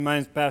My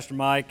name is Pastor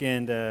Mike,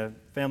 and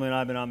family and I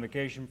have been on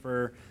vacation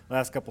for the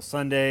last couple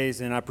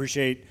Sundays, and I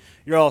appreciate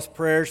your all's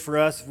prayers for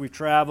us if we've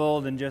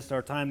traveled and just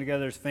our time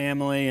together as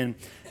family, and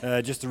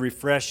just the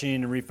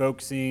refreshing and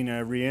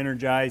refocusing,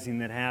 re-energizing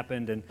that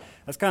happened. And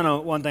that's kind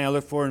of one thing I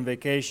look for in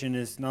vacation,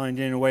 is not only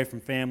getting away from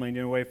family,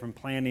 getting away from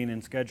planning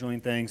and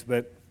scheduling things,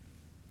 but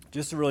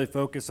just to really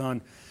focus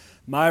on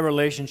my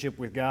relationship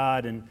with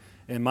God and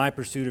my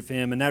pursuit of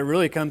Him. And that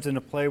really comes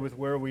into play with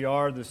where we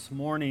are this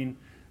morning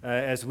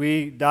as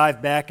we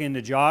dive back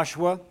into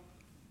Joshua.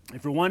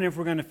 If you're wondering if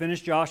we're going to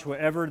finish Joshua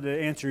ever, the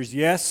answer is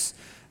yes.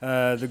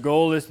 The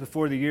goal is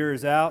before the year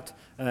is out,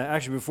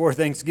 actually before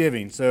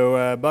Thanksgiving.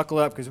 So buckle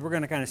up, because we're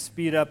going to kind of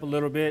speed up a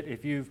little bit.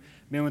 If you've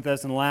been with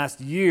us in the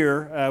last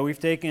year, we've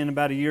taken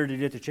about a year to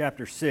get to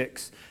chapter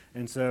 6.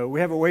 And so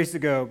we have a ways to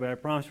go, but I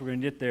promise we're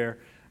going to get there.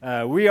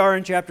 We are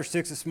in chapter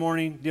 6 this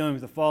morning, dealing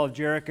with the fall of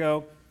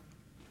Jericho.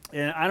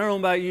 And I don't know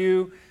about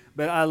you,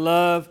 but I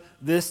love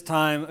this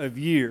time of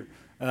year.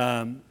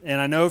 And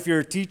I know if you're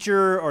a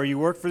teacher or you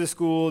work for the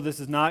school, this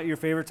is not your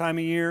favorite time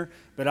of year,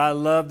 but I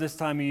love this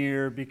time of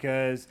year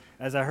because,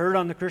 as I heard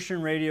on the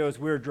Christian radio as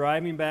we were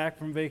driving back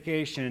from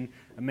vacation,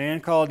 a man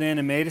called in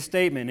and made a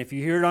statement. If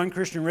you hear it on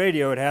Christian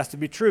radio, it has to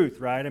be truth,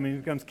 right? I mean,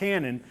 it becomes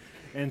canon.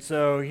 And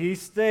so he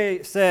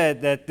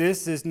said that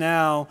this is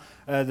now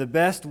the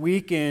best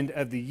weekend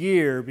of the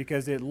year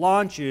because it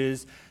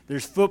launches.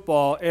 There's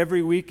football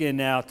every weekend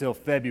now till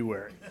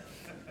February.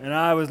 And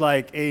I was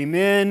like,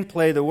 amen,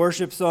 play the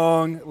worship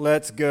song,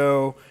 let's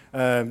go,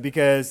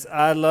 because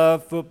I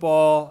love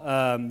football.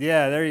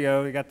 Yeah, there you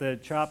go, we got the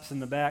chops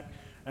in the back.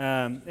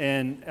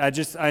 And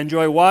I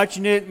enjoy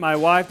watching it. My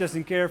wife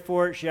doesn't care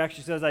for it. She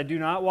actually says I do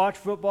not watch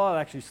football.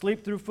 I actually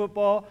sleep through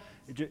football.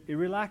 It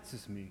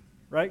relaxes me,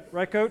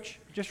 right, Coach?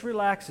 It just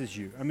relaxes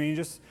you. I mean, it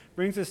just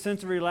brings a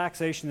sense of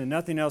relaxation that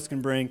nothing else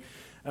can bring.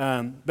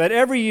 But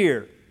every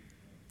year,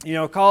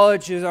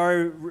 college is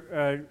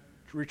our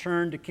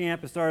returned to camp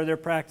and started their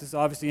practice.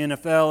 Obviously,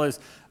 NFL is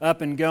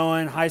up and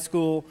going. High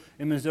school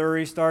in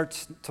Missouri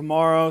starts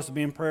tomorrow, so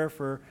be in prayer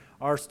for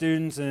our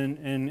students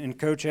and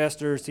Coach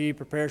Hester as he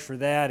prepares for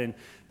that.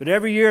 But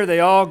every year they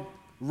all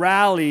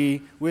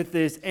rally with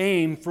this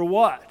aim for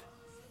what?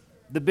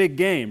 The big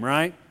game,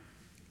 right?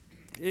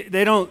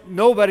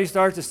 Nobody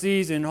starts a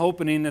season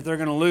hoping that they're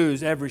going to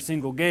lose every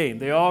single game.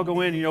 They all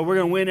go in, we're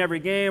going to win every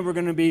game. We're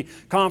going to be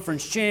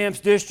conference champs,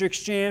 district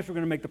champs. We're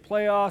going to make the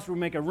playoffs. We'll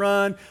make a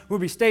run. We'll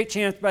be state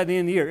champs by the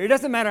end of the year. It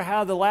doesn't matter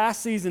how the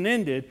last season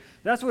ended.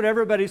 That's what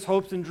everybody's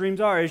hopes and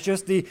dreams are. It's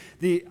just the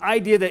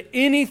idea that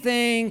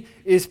anything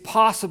is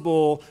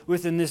possible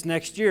within this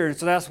next year. And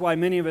so that's why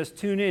many of us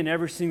tune in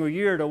every single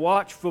year to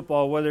watch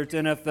football, whether it's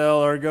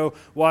NFL or go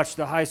watch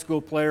the high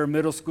school player,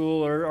 middle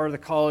school, or the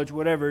college,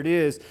 whatever it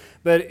is.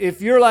 But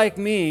if you're like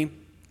me,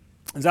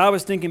 as I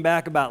was thinking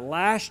back about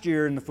last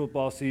year in the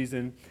football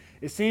season,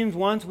 it seems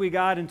once we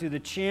got into the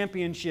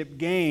championship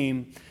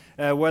game,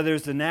 whether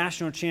it's the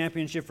national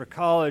championship for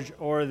college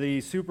or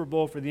the Super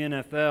Bowl for the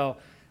NFL,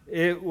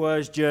 it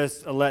was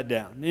just a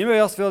letdown. Anybody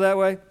else feel that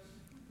way?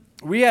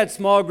 We had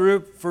small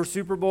group for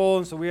Super Bowl,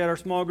 and so we had our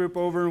small group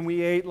over, and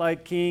we ate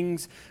like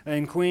kings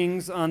and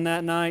queens on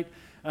that night.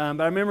 But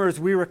I remember as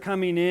we were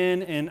coming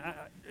in, and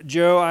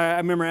Joe, I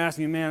remember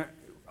asking him, man,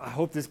 I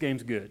hope this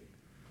game's good.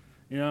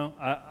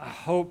 I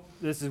hope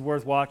this is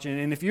worth watching.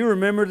 And if you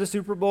remember the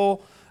Super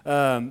Bowl,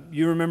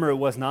 you remember it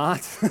was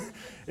not.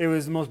 It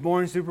was the most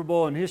boring Super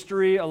Bowl in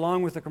history,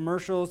 along with the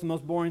commercials, the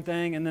most boring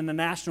thing, and then the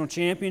national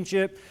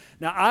championship.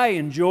 Now, I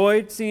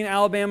enjoyed seeing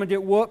Alabama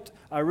get whooped.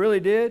 I really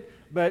did.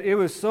 But it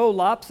was so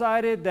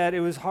lopsided that it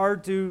was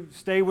hard to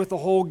stay with the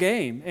whole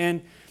game.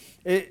 And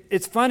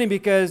it's funny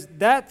because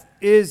that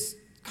is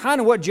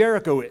kind of what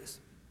Jericho is,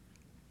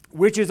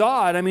 which is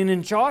odd. I mean,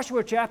 in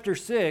Joshua chapter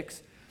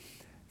 6,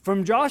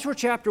 from Joshua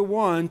chapter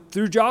 1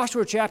 through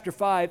Joshua chapter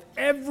 5,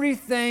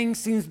 everything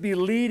seems to be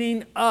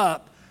leading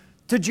up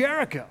to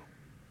Jericho.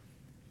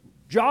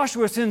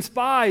 Joshua sends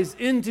spies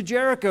into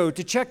Jericho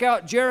to check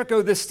out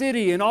Jericho, the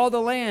city, and all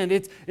the land.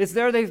 It's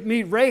there they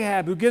meet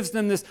Rahab, who gives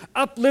them this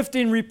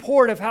uplifting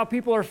report of how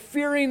people are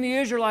fearing the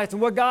Israelites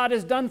and what God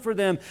has done for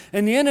them.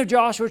 And the end of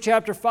Joshua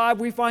chapter 5,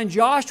 we find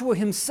Joshua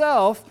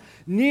himself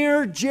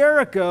near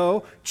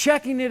Jericho,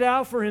 checking it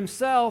out for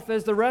himself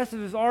as the rest of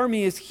his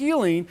army is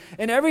healing,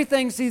 and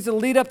everything seems to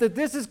lead up that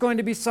this is going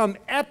to be some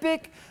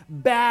epic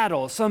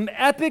battle, some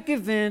epic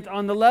event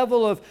on the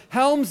level of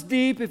Helm's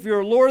Deep if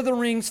you're a Lord of the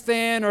Rings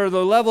fan, or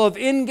the level of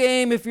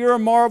Endgame if you're a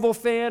Marvel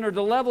fan, or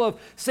the level of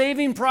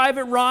Saving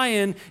Private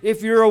Ryan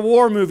if you're a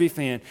war movie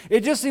fan.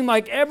 It just seemed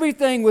like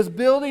everything was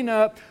building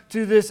up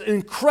to this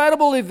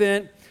incredible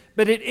event,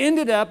 but it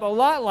ended up a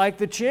lot like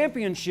the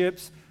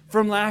championships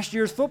from last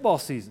year's football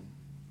season.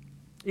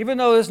 Even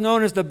though it's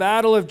known as the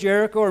Battle of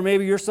Jericho, or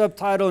maybe your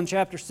subtitle in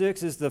chapter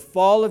 6 is the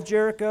Fall of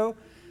Jericho,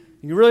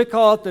 you can really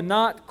call it the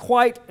Not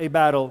Quite a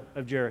Battle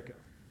of Jericho.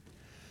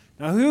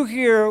 Now, who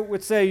here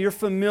would say you're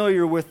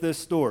familiar with this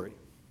story?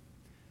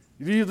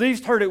 You've at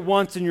least heard it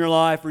once in your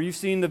life, or you've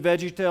seen the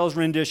VeggieTales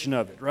rendition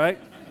of it, right?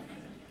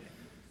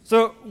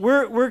 So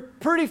we're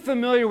pretty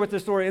familiar with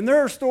this story. And there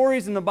are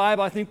stories in the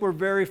Bible I think we're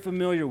very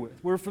familiar with.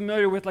 We're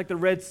familiar with like the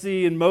Red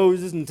Sea and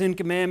Moses and Ten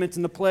Commandments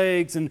and the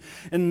plagues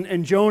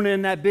and Jonah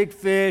and that big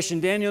fish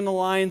and Daniel in the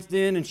lion's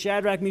den and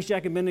Shadrach,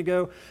 Meshach, and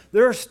Abednego.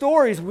 There are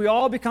stories we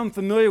all become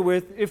familiar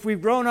with if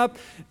we've grown up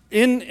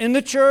in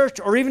the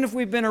church or even if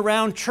we've been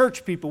around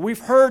church people. We've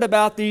heard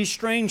about these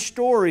strange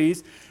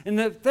stories. And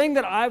the thing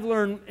that I've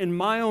learned in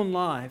my own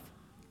life,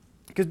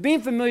 because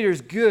being familiar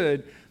is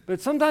good, but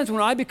sometimes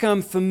when I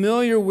become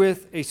familiar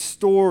with a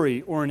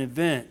story or an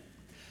event,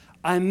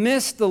 I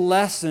miss the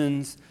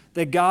lessons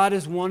that God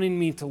is wanting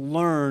me to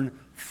learn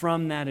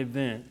from that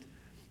event.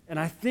 And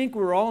I think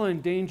we're all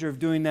in danger of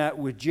doing that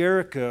with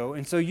Jericho.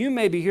 And so you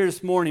may be here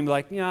this morning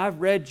like,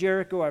 I've read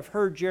Jericho, I've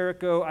heard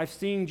Jericho, I've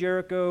seen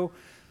Jericho.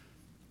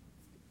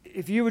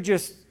 If you would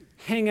just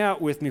hang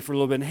out with me for a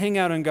little bit and hang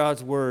out in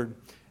God's Word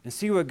and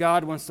see what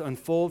God wants to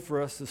unfold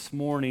for us this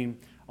morning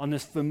on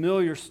this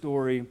familiar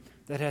story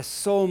that has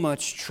so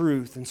much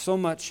truth and so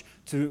much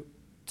to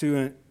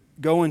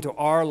go into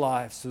our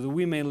lives so that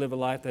we may live a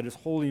life that is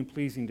holy and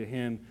pleasing to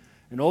Him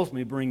and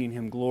ultimately bringing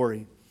Him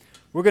glory.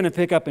 We're going to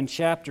pick up in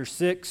chapter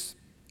 6.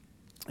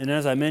 And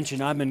as I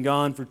mentioned, I've been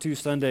gone for 2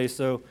 Sundays,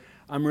 so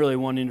I'm really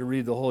wanting to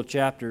read the whole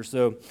chapter.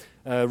 So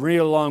read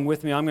along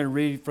with me. I'm going to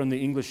read from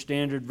the English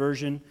Standard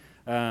Version.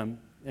 And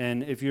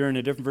if you're in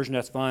a different version,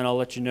 that's fine. I'll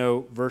let you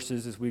know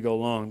verses as we go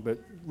along. But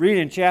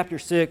reading chapter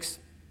 6,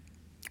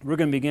 we're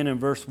going to begin in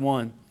verse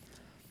 1.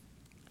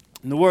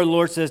 And the word of the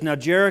Lord says, Now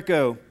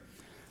Jericho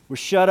was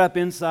shut up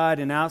inside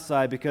and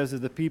outside because of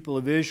the people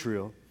of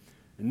Israel.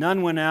 And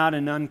none went out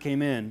and none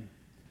came in.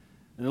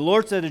 And the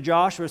Lord said to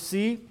Joshua,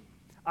 See,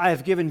 I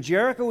have given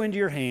Jericho into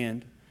your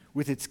hand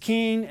with its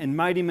king and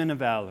mighty men of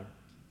valor.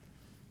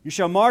 You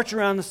shall march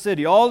around the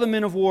city, all the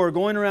men of war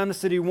going around the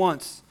city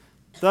once.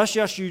 Thus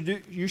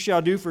you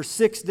shall do for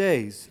 6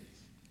 days.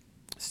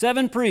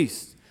 7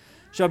 priests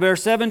shall bear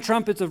 7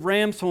 trumpets of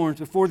ram's horns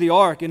before the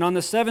ark, and on the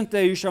 7th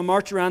day you shall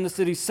march around the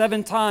city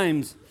 7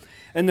 times,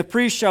 and the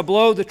priests shall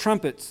blow the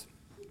trumpets.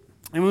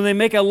 And when they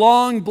make a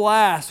long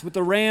blast with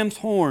the ram's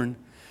horn,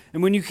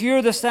 and when you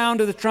hear the sound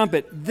of the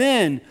trumpet,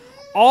 then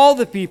all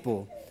the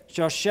people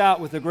shall shout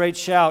with a great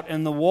shout,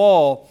 and the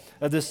wall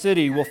of the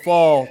city will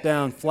fall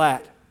down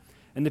flat.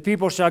 And the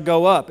people shall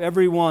go up,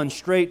 every one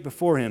straight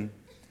before him.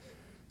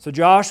 So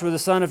Joshua the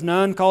son of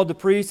Nun called the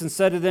priests and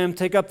said to them,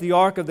 Take up the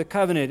ark of the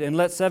covenant, and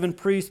let 7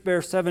 priests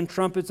bear 7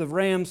 trumpets of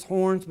ram's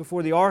horns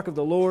before the ark of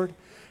the Lord.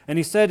 And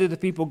he said to the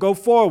people, Go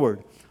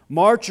forward,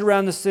 march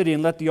around the city,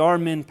 and let the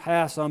armed men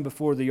pass on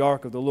before the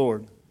ark of the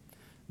Lord.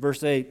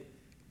 Verse 8.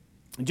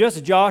 And just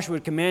as Joshua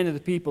had commanded the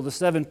people, the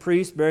 7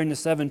 priests bearing the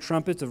 7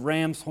 trumpets of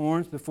ram's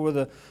horns before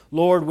the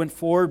Lord went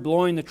forward,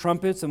 blowing the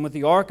trumpets, and with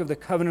the ark of the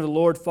covenant of the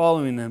Lord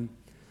following them.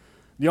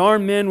 The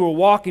armed men were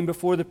walking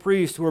before the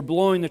priests who were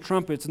blowing the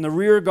trumpets, and the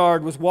rear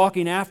guard was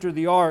walking after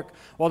the ark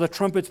while the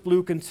trumpets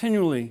blew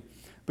continually.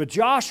 But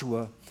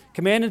Joshua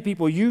commanded the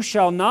people, You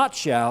shall not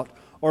shout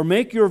or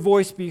make your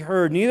voice be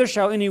heard, neither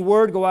shall any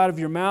word go out of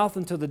your mouth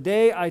until the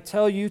day I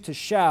tell you to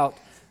shout,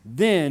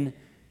 then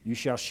you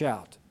shall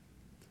shout.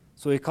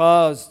 So he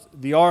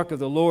caused the ark of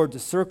the Lord to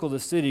circle the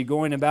city,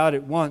 going about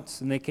it once,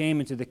 and they came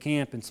into the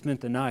camp and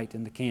spent the night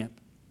in the camp.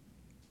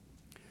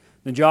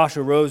 Then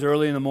Joshua rose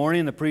early in the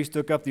morning, and the priests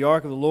took up the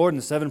ark of the Lord, and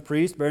the 7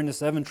 priests, bearing the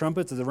 7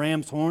 trumpets of the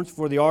ram's horns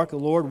before the ark of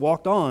the Lord,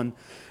 walked on.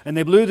 And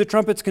they blew the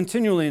trumpets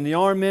continually, and the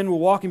armed men were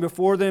walking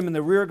before them, and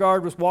the rear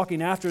guard was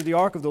walking after the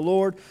ark of the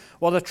Lord,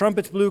 while the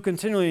trumpets blew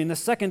continually. And the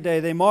 2nd day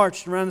they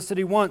marched around the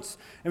city once,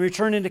 and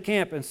returned into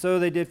camp, and so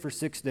they did for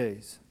 6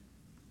 days.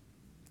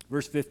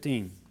 Verse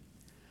 15.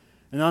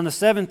 And on the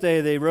 7th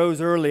day they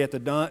rose early at the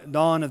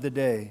dawn of the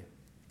day,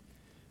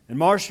 and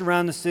marched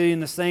around the city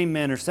in the same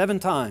manner 7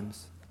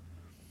 times.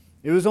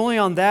 It was only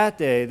on that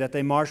day that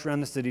they marched around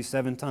the city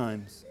 7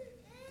 times.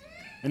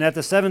 And at the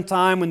 7th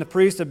time, when the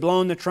priests had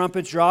blown the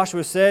trumpets,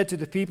 Joshua said to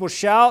the people,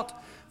 Shout,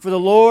 for the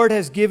Lord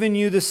has given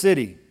you the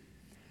city.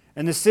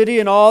 And the city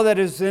and all that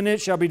is in it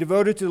shall be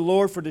devoted to the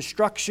Lord for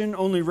destruction.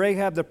 Only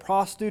Rahab the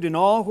prostitute and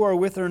all who are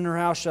with her in her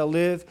house shall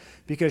live,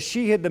 because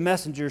she hid the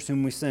messengers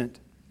whom we sent.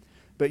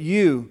 But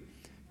you,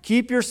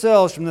 keep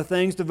yourselves from the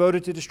things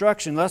devoted to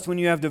destruction, lest when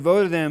you have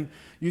devoted them,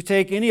 you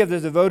take any of the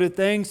devoted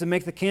things and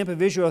make the camp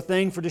of Israel a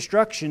thing for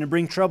destruction and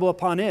bring trouble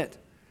upon it.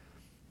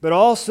 But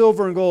all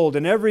silver and gold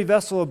and every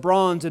vessel of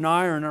bronze and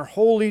iron are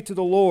holy to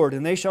the Lord,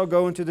 and they shall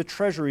go into the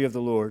treasury of the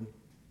Lord.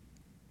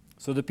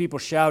 So the people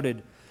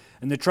shouted,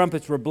 and the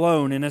trumpets were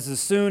blown. And as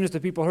soon as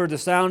the people heard the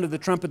sound of the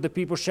trumpet, the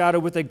people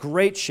shouted with a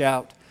great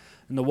shout,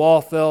 and the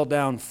wall fell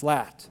down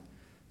flat,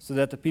 so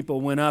that the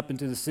people went up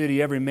into the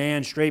city, every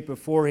man straight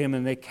before him,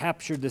 and they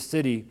captured the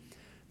city.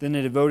 Then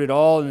they devoted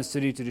all in the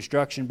city to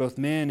destruction, both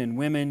men and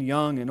women,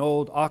 young and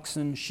old,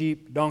 oxen,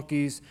 sheep,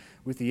 donkeys,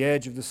 with the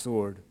edge of the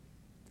sword.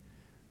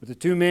 But the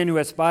 2 men who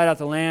had spied out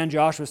the land,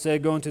 Joshua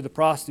said, Go into the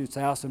prostitute's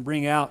house and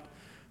bring out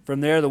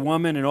from there the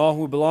woman and all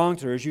who belonged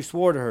to her, as you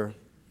swore to her.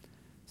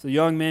 So the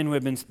young men who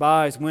had been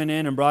spies went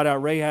in and brought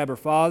out Rahab, her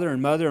father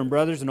and mother and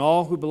brothers, and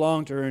all who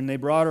belonged to her, and they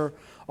brought her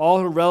all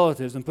her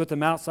relatives and put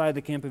them outside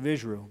the camp of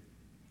Israel.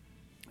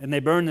 And they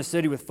burned the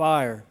city with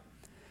fire,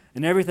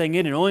 and everything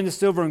in it, only the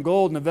silver and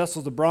gold and the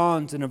vessels of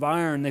bronze and of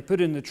iron, they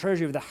put in the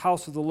treasury of the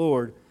house of the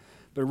Lord.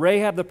 But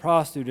Rahab the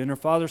prostitute and her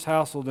father's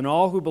household and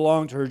all who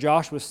belonged to her,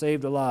 Joshua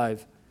saved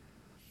alive.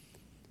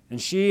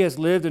 And she has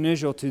lived in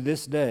Israel to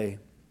this day,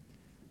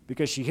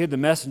 because she hid the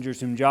messengers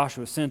whom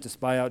Joshua sent to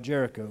spy out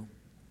Jericho.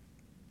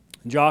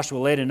 And Joshua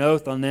laid an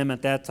oath on them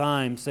at that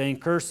time, saying,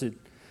 Cursed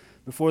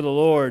before the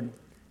Lord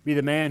be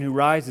the man who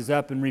rises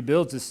up and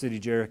rebuilds this city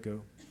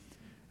Jericho.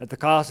 At the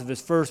cost of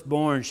his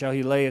firstborn shall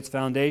he lay its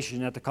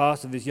foundation. At the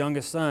cost of his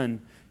youngest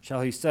son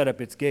shall he set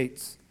up its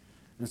gates.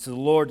 And so the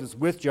Lord was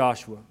with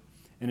Joshua,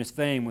 and his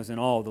fame was in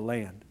all the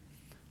land.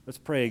 Let's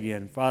pray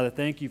again. Father,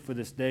 thank you for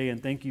this day,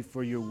 and thank you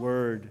for your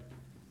word.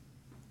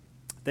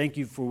 Thank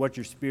you for what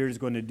your Spirit is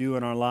going to do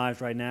in our lives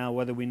right now,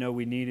 whether we know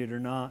we need it or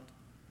not.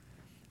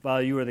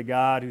 Father, you are the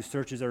God who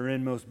searches our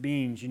inmost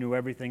beings. You know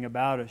everything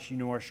about us. You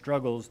know our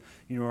struggles.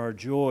 You know our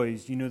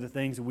joys. You know the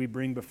things that we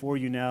bring before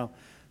you now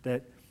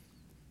that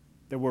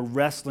we're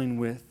wrestling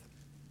with,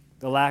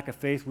 the lack of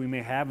faith we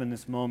may have in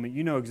this moment.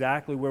 You know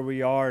exactly where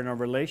we are in our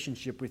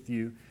relationship with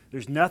you.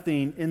 There's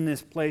nothing in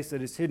this place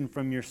that is hidden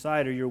from your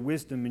sight or your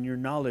wisdom and your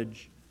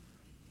knowledge.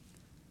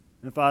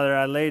 And Father,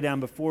 I lay down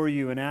before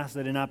you and ask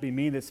that it not be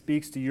me that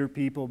speaks to your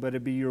people, but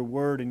it be your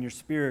word and your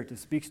Spirit that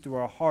speaks to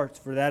our hearts,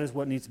 for that is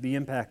what needs to be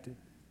impacted.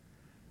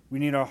 We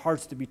need our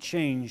hearts to be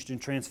changed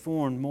and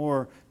transformed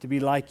more to be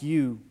like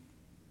you.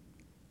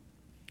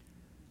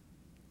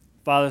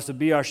 Father, so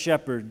be our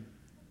shepherd.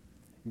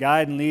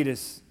 Guide and lead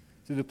us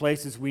to the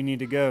places we need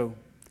to go.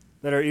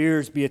 Let our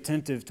ears be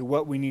attentive to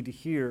what we need to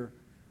hear.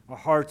 Our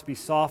hearts be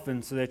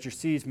softened so that your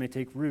seeds may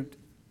take root.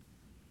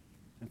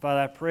 And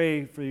Father, I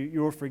pray for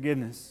your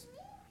forgiveness,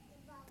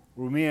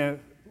 where we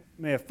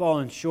may have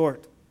fallen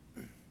short,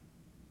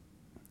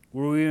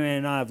 where we may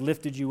not have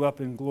lifted you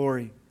up in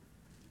glory.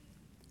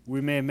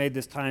 We may have made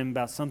this time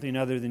about something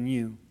other than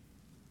you.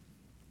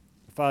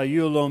 Father,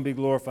 you alone be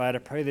glorified. I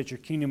pray that your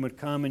kingdom would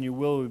come and your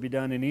will would be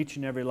done in each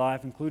and every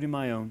life, including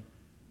my own.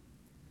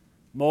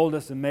 Mold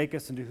us and make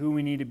us into who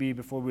we need to be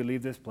before we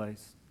leave this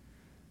place.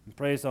 And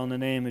praise on the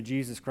name of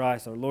Jesus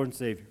Christ, our Lord and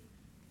Savior.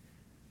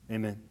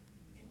 Amen.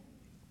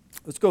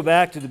 Let's go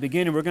back to the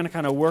beginning. We're going to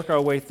kind of work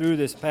our way through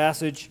this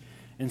passage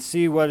and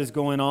see what is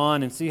going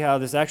on and see how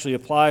this actually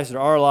applies to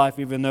our life,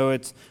 even though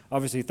it's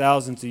obviously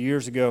thousands of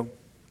years ago.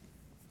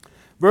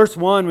 Verse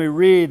 1, we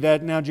read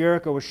that now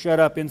Jericho was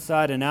shut up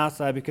inside and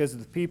outside because of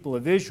the people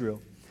of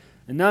Israel.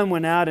 And none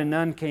went out and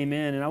none came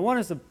in. And I want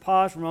us to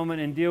pause for a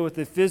moment and deal with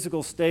the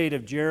physical state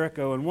of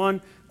Jericho. And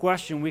one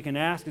question we can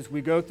ask as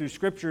we go through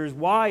Scripture is,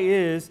 why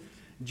is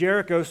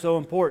Jericho so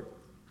important?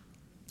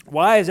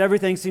 Why does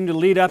everything seem to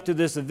lead up to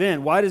this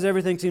event? Why does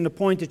everything seem to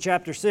point to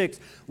chapter 6?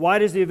 Why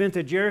does the event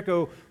at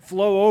Jericho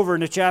flow over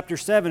into chapter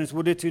 7, as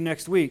we'll get to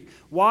next week?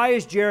 Why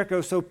is Jericho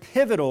so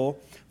pivotal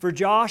for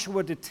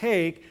Joshua to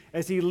take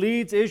as he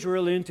leads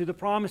Israel into the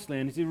promised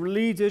land, as he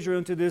leads Israel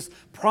into this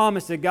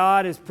promise that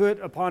God has put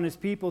upon his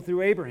people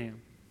through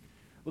Abraham?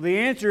 Well, the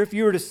answer, if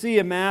you were to see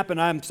a map,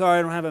 and I'm sorry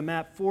I don't have a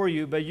map for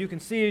you, but you can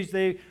see as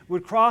they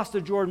would cross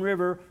the Jordan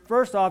River,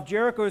 first off,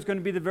 Jericho is going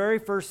to be the very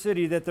first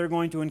city that they're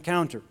going to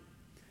encounter.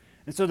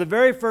 And so the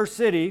very first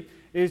city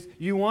is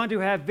you want to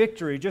have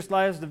victory. Just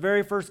like as the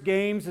very first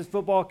games as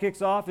football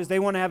kicks off, is they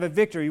want to have a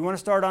victory. You want to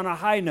start on a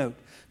high note.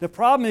 The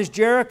problem is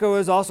Jericho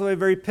is also a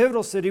very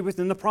pivotal city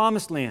within the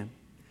promised land,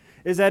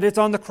 is that it's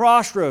on the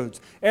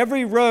crossroads.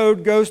 Every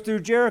road goes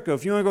through Jericho.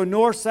 If you want to go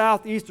north,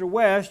 south, east, or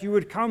west, you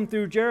would come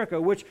through Jericho,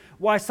 which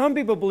why some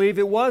people believe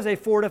it was a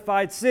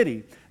fortified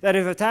city, that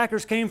if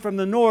attackers came from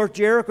the north,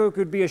 Jericho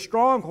could be a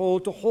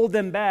stronghold to hold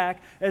them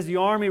back as the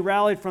army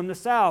rallied from the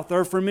south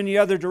or from any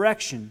other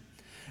direction.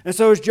 And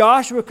so as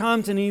Joshua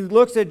comes and he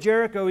looks at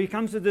Jericho, he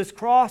comes to this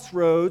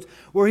crossroads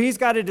where he's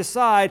got to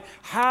decide,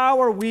 how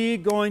are we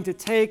going to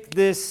take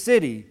this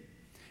city?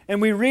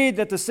 And we read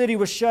that the city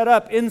was shut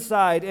up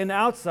inside and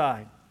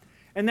outside.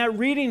 And that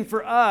reading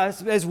for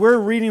us, as we're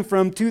reading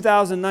from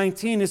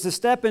 2019, is to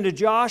step into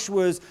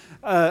Joshua's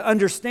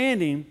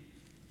understanding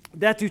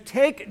that to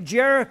take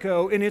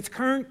Jericho in its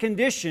current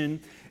condition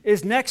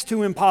is next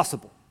to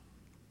impossible.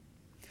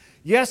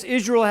 Yes,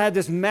 Israel had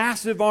this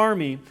massive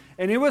army,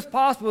 and it was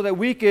possible that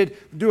we could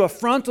do a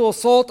frontal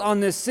assault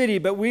on this city,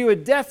 but we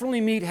would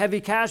definitely meet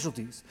heavy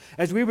casualties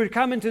as we would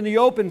come into the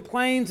open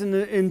plains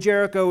in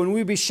Jericho and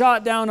we'd be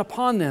shot down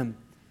upon them.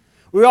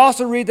 We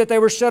also read that they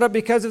were shut up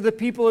because of the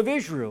people of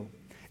Israel.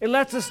 It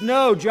lets us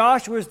know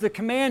Joshua is the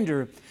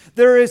commander.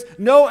 There is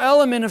no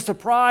element of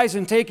surprise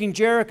in taking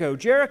Jericho.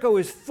 Jericho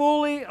is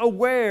fully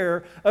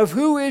aware of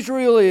who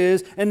Israel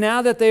is, and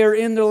now that they are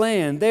in the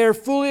land, they are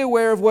fully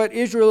aware of what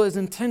Israel is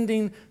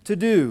intending to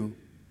do.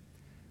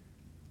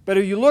 But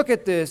if you look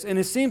at this, and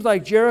it seems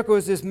like Jericho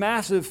is this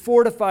massive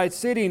fortified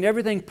city, and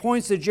everything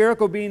points to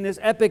Jericho being this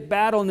epic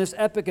battle and this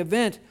epic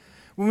event,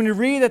 when you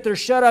read that they're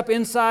shut up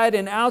inside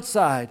and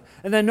outside,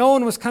 and that no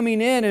one was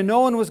coming in and no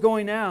one was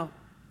going out,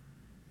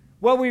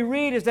 what we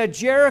read is that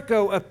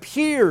Jericho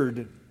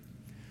appeared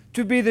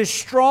to be this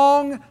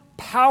strong,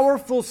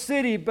 powerful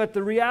city, but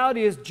the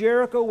reality is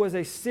Jericho was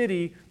a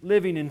city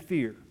living in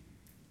fear.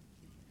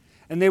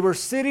 and they were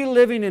city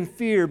living in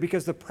fear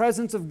because the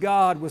presence of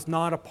God was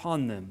not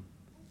upon them.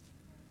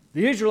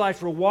 The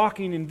Israelites were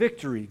walking in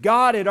victory.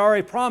 God had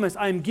already promised,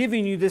 I am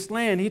giving you this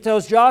land. He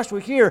tells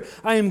Joshua here,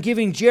 I am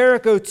giving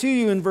Jericho to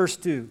you in verse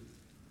 2.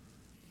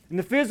 In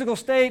the physical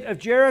state of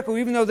Jericho,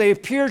 even though they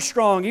appeared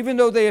strong, even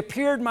though they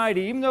appeared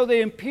mighty, even though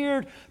they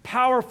appeared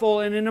powerful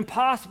in an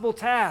impossible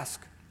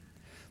task,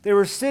 they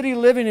were a city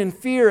living in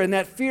fear, and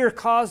that fear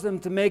caused them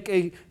to make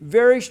a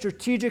very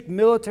strategic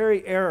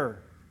military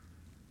error.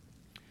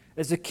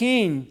 As the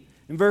king,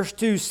 in verse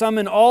 2,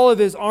 summoned all of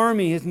his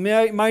army, his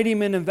mighty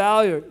men of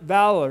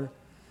valor,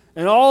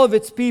 and all of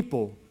its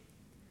people,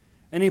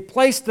 and he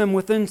placed them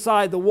within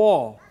inside the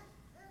wall.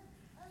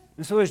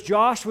 And so as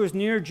Joshua is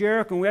near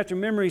Jericho, and we have to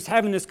remember he's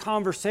having this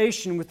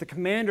conversation with the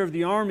commander of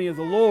the army of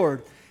the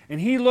Lord,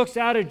 and he looks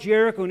out at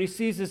Jericho and he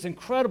sees this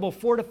incredible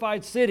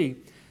fortified city.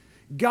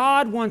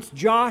 God wants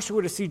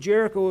Joshua to see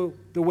Jericho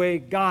the way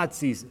God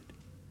sees it.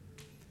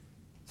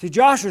 See,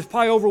 Joshua is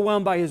probably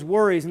overwhelmed by his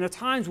worries, and at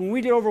times when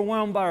we get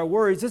overwhelmed by our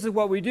worries, this is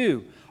what we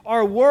do.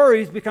 Our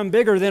worries become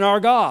bigger than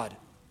our God.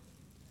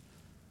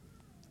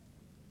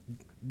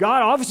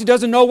 God obviously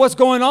doesn't know what's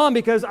going on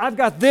because I've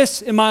got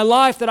this in my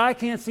life that I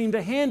can't seem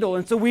to handle.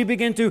 And so we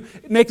begin to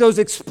make those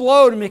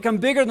explode and become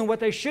bigger than what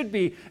they should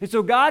be. And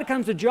so God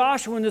comes to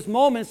Joshua in this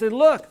moment and said,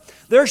 look,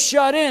 they're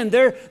shut in.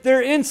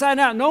 They're inside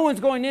out. No one's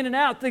going in and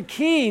out. The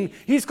king,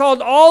 he's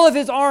called all of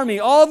his army,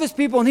 all of his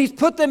people, and he's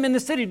put them in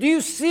the city. Do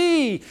you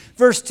see,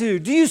 verse 2,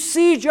 do you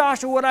see,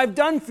 Joshua, what I've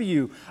done for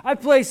you? I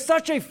placed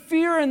such a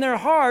fear in their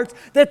hearts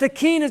that the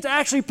king has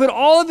actually put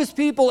all of his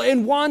people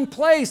in one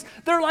place.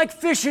 They're like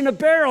fish in a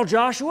barrel,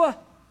 Joshua.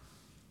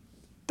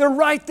 They're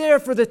right there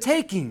for the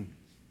taking.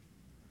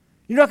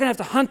 You're not going to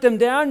have to hunt them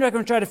down. You're not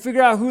going to try to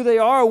figure out who they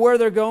are or where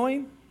they're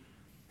going.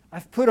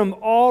 I've put them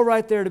all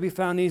right there to be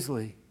found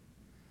easily.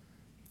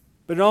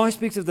 But it only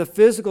speaks of the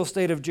physical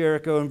state of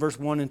Jericho in verse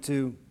 1 and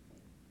 2.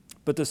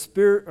 But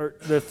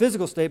the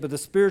physical state, but the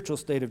spiritual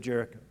state of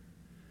Jericho.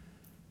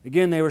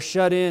 Again, they were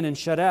shut in and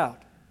shut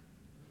out.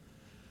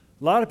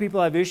 A lot of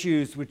people have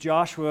issues with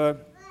Joshua,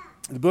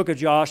 the book of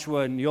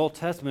Joshua in the Old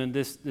Testament,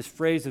 this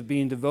phrase of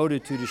being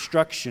devoted to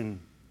destruction.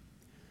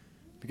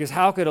 Because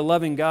how could a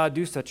loving God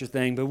do such a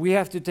thing? But we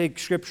have to take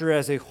Scripture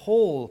as a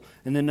whole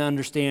and then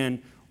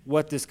understand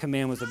what this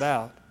command was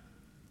about.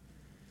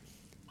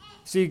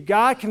 See,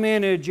 God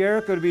commanded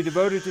Jericho to be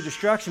devoted to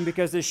destruction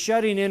because this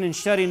shutting in and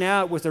shutting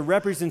out was a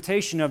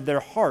representation of their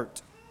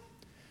heart.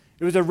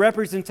 It was a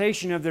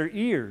representation of their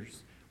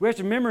ears. We have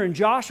to remember in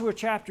Joshua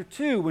chapter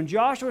 2, when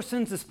Joshua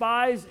sends the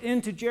spies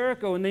into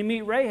Jericho and they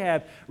meet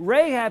Rahab,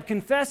 Rahab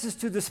confesses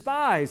to the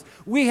spies,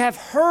 we have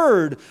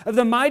heard of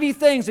the mighty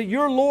things that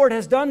your Lord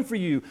has done for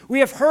you. We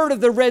have heard of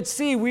the Red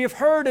Sea. We have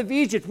heard of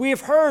Egypt. We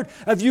have heard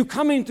of you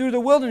coming through the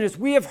wilderness.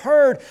 We have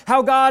heard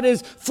how God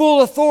is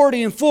full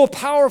authority and full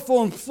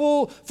powerful and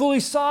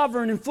fully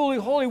sovereign and fully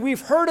holy.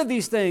 We've heard of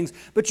these things.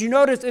 But you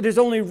notice it is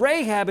only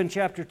Rahab in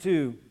chapter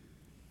 2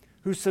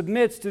 who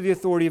submits to the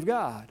authority of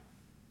God.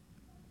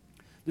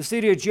 The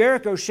city of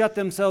Jericho shut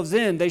themselves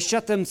in. They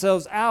shut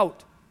themselves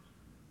out.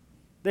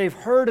 They've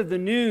heard of the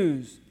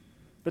news,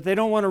 but they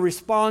don't want to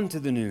respond to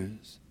the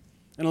news.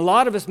 And a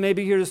lot of us may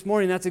be here this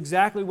morning. That's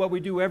exactly what we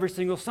do every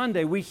single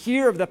Sunday. We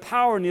hear of the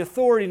power and the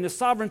authority and the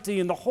sovereignty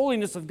and the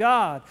holiness of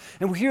God.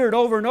 And we hear it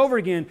over and over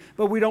again,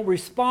 but we don't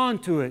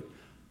respond to it.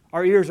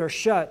 Our ears are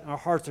shut. Our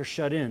hearts are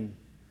shut in.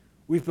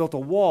 We've built a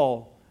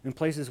wall in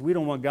places we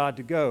don't want God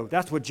to go.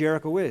 That's what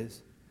Jericho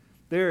is.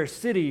 They're a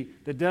city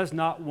that does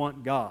not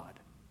want God.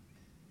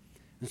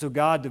 And so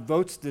God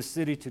devotes this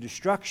city to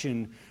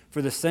destruction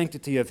for the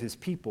sanctity of his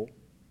people.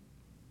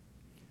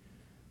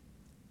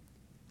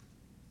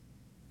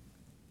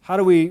 How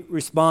do we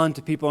respond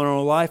to people in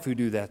our life who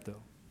do that,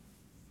 though?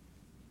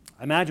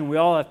 I imagine we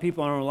all have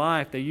people in our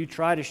life that you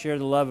try to share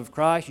the love of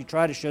Christ, you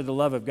try to share the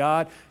love of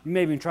God. You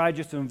may even try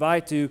just to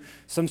invite to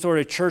some sort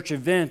of church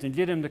event and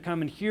get them to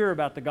come and hear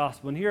about the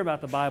gospel and hear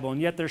about the Bible, and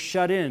yet they're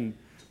shut in,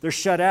 they're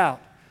shut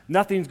out.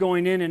 Nothing's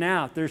going in and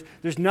out.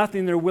 There's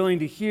nothing they're willing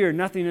to hear.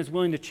 Nothing is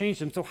willing to change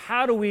them. So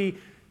how do we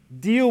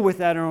deal with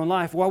that in our own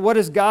life? Well, what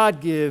does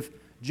God give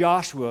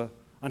Joshua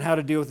on how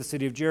to deal with the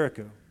city of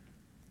Jericho?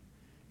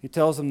 He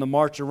tells them to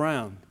march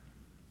around.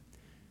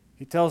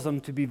 He tells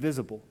them to be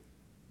visible.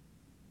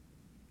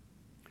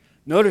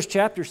 Notice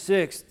chapter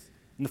 6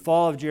 in the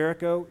fall of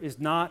Jericho is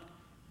not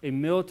a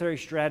military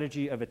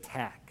strategy of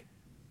attack.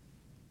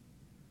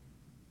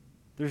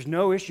 There's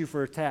no issue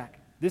for attack.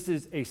 This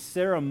is a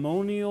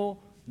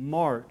ceremonial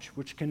march,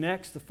 which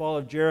connects the fall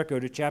of Jericho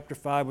to chapter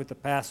 5 with the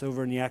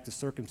Passover and the act of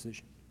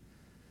circumcision.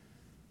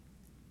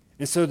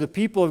 And so the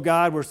people of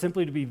God were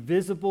simply to be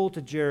visible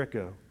to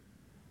Jericho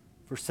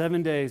for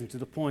 7 days, and to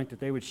the point that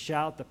they would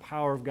shout the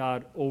power of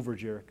God over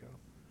Jericho.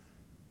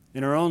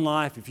 In our own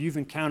life, if you've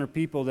encountered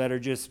people that are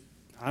just,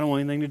 I don't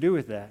want anything to do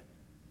with that,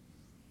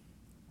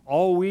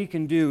 all we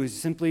can do is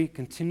simply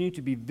continue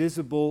to be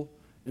visible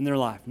in their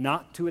life,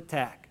 not to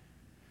attack.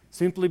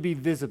 Simply be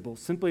visible.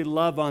 Simply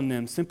love on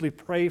them. Simply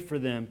pray for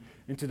them.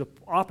 Until the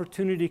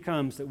opportunity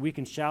comes that we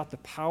can shout the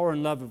power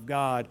and love of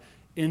God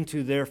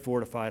into their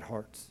fortified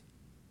hearts.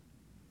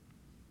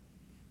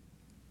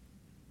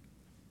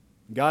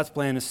 God's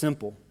plan is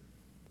simple.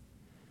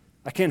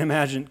 I can't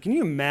imagine. Can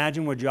you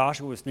imagine what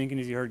Joshua was thinking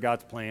as he heard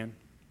God's plan?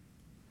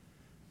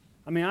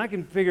 I mean, I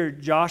can figure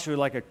Joshua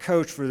like a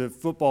coach for the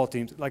football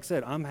teams. Like I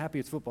said, I'm happy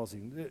it's football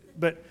season.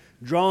 But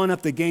drawing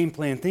up the game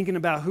plan, thinking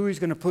about who he's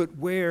going to put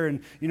where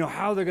and,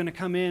 how they're going to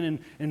come in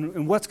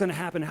and what's going to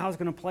happen, how it's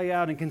going to play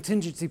out, and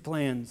contingency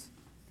plans.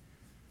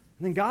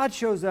 And then God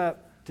shows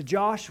up to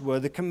Joshua,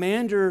 the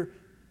commander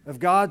of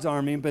God's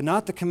army, but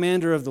not the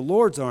commander of the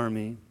Lord's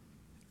army.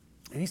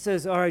 And he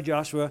says, all right,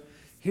 Joshua,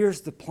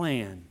 here's the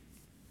plan.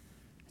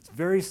 It's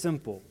very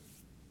simple.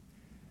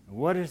 And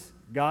what does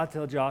God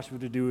tell Joshua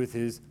to do with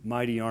his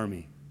mighty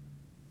army?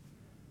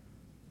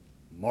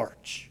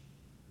 March.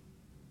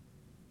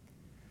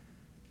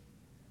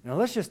 Now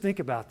let's just think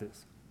about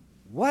this.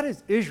 What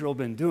has Israel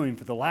been doing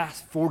for the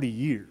last 40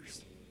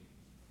 years?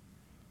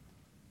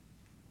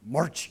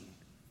 Marching.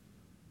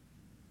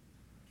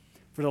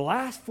 For the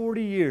last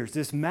 40 years,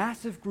 this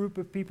massive group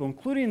of people,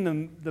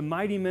 including the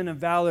mighty men of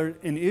valor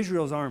in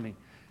Israel's army,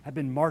 have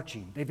been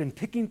marching. They've been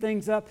picking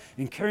things up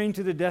and carrying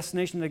to the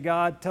destination that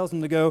God tells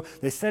them to go.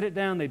 They set it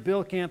down, they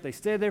build camp, they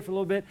stay there for a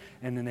little bit,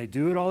 and then they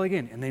do it all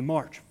again, and they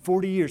march.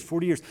 40 years.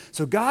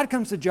 So God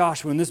comes to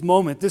Joshua in this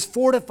moment, this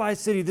fortified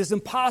city, this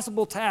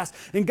impossible task,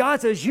 and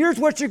God says, here's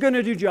what you're going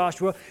to do,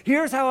 Joshua.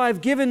 Here's how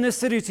I've given this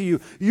city to you.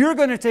 You're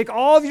going to take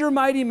all of your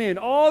mighty men,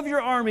 all of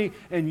your army,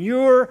 and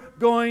you're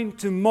going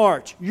to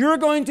march. You're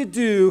going to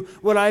do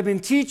what I've been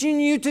teaching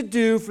you to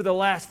do for the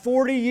last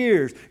 40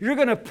 years. You're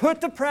going to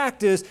put to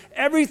practice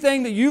everything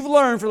that you've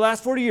learned for the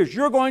last 40 years.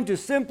 You're going to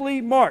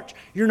simply march.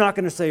 You're not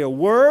going to say a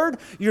word.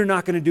 You're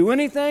not going to do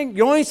anything.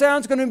 The only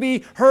sound's going to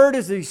be heard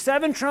is the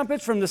 7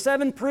 trumpets from the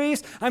 7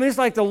 priests. I mean, it's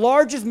like the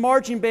largest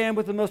marching band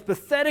with the most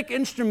pathetic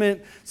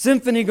instrument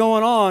symphony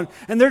going on,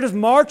 and they're just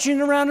marching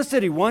around the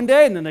city one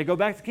day, and then they go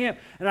back to camp.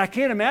 And I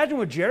can't imagine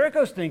what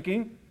Jericho's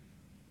thinking.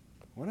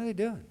 What are they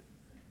doing?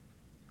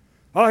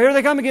 Oh, here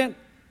they come again.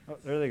 Oh,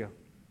 there they go.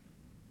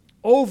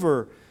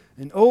 Over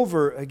and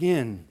over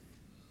again.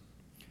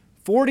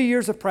 40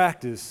 years of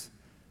practice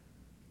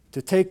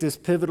to take this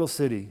pivotal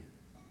city.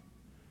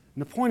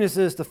 And the point is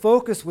this, the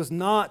focus was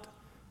not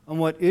on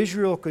what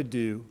Israel could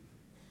do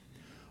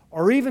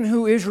or even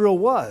who Israel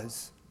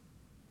was.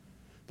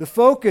 The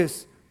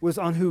focus was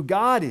on who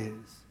God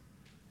is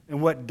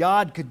and what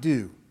God could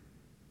do.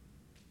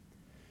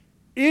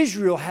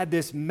 Israel had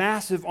this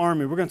massive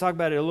army. We're going to talk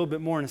about it a little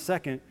bit more in a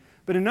second.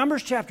 But in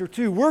Numbers chapter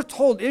 2, we're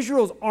told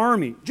Israel's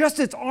army, just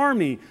its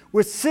army,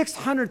 was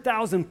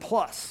 600,000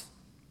 plus.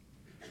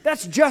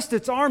 That's just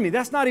its army.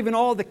 That's not even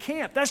all the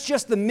camp. That's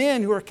just the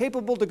men who are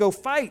capable to go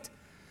fight.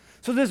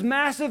 So this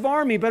massive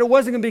army, but it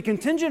wasn't going to be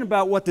contingent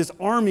about what this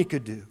army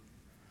could do.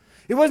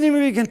 It wasn't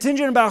even going to be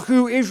contingent about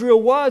who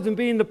Israel was and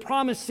being the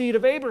promised seed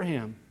of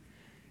Abraham.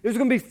 It was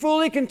going to be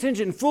fully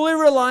contingent and fully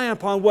reliant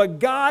upon what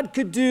God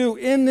could do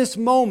in this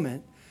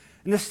moment.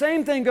 And the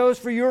same thing goes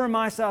for your and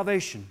my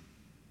salvation.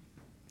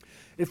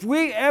 If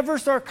we ever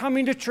start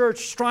coming to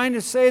church trying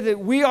to say that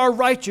we are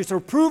righteous or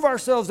prove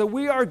ourselves that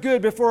we are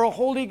good before a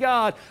holy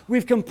God,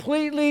 we've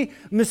completely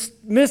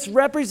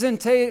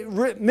misrepresented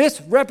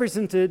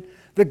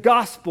the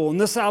gospel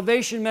and the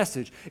salvation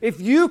message. If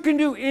you can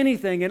do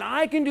anything and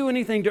I can do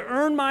anything to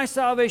earn my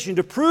salvation,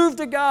 to prove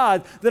to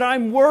God that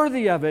I'm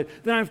worthy of it,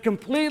 then I've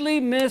completely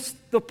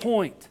missed the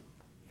point.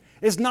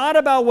 It's not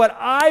about what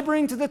I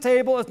bring to the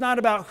table. It's not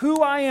about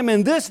who I am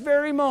in this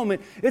very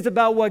moment. It's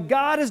about what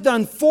God has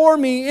done for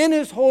me in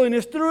His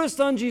holiness through His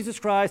Son, Jesus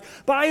Christ,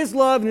 by His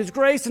love and His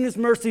grace and His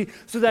mercy,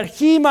 so that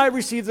He might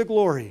receive the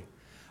glory.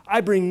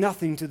 I bring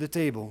nothing to the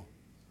table.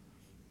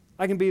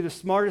 I can be the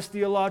smartest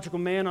theological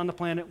man on the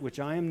planet, which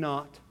I am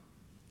not,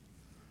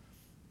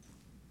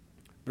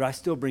 but I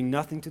still bring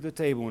nothing to the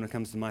table when it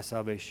comes to my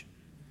salvation.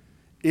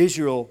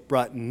 Israel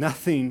brought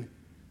nothing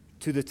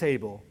to the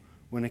table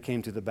when it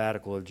came to the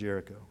Battle of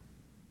Jericho.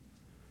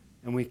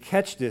 And we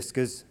catch this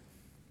because,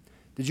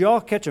 did you all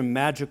catch a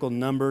magical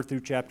number through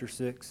chapter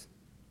 6?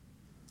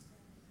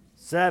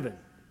 7.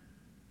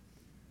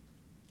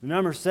 The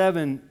number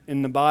 7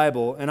 in the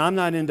Bible, and I'm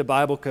not into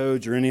Bible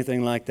codes or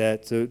anything like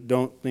that, so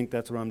don't think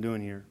that's what I'm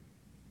doing here.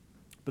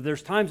 But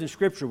there's times in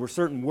Scripture where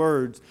certain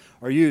words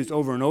are used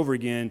over and over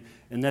again,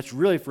 and that's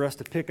really for us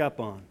to pick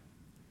up on.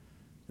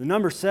 The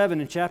number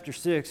 7 in chapter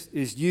 6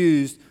 is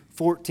used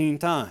 14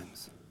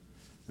 times.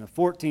 Now,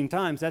 14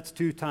 times, that's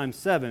 2 times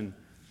 7.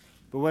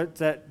 But what does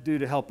that do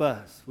to help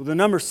us? Well, the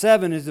number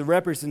 7 is the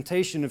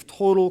representation of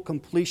total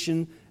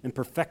completion and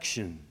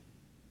perfection.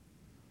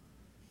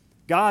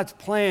 God's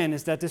plan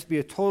is that this be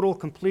a total,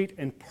 complete,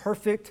 and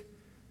perfect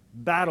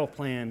battle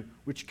plan,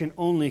 which can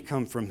only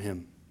come from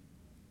Him.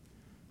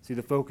 See,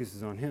 the focus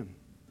is on Him.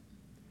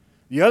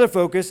 The other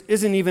focus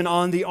isn't even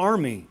on the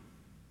army.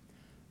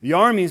 The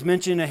army is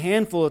mentioned a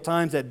handful of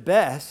times at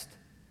best.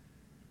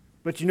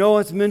 But you know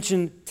what's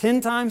mentioned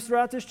 10 times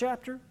throughout this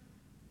chapter?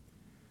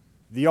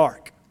 The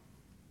ark.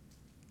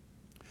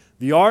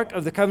 The ark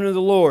of the covenant of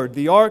the Lord,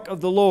 the ark of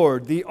the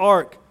Lord, the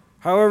ark,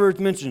 however it's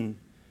mentioned,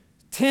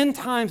 10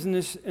 times in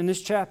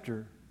this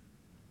chapter.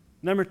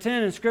 Number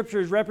 10 in Scripture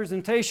is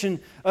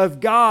representation of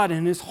God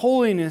and His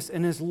holiness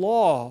and His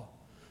law.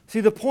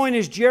 See, the point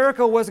is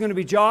Jericho wasn't going to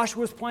be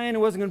Joshua's plan. It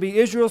wasn't going to be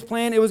Israel's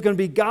plan. It was going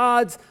to be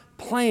God's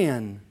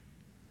plan.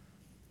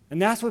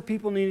 And that's what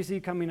people need to see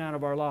coming out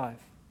of our life.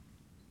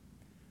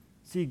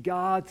 See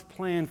God's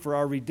plan for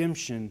our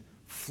redemption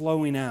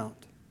flowing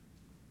out.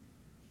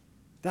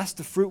 That's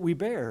the fruit we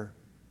bear.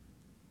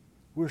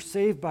 We're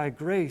saved by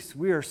grace.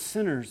 We are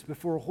sinners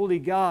before a holy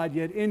God,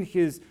 yet in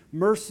His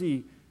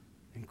mercy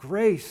and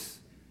grace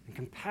and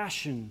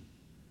compassion,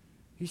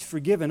 He's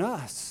forgiven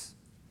us.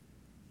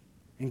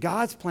 And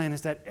God's plan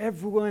is that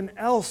everyone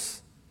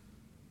else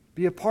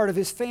be a part of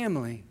His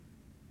family.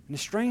 And the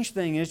strange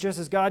thing is, just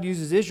as God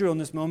uses Israel in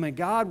this moment,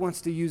 God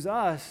wants to use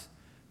us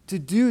to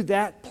do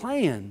that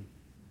plan,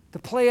 to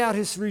play out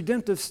His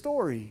redemptive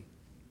story.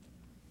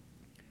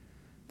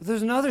 But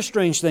there's another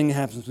strange thing that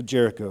happens with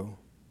Jericho.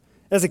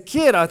 As a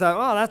kid, I thought,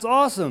 oh, that's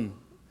awesome.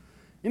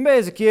 Anybody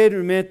as a kid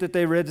admit that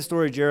they read the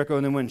story of Jericho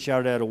and then went and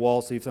shouted at a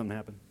wall to see if something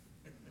happened?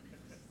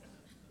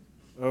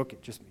 Okay,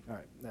 just me. All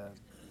right.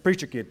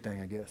 Preacher kid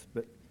thing, I guess.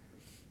 But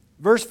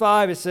verse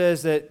 5, it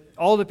says that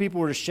all the people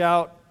were to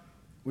shout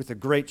with a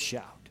great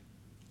shout.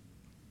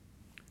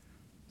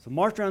 So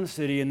march around the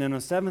city, and then on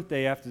the seventh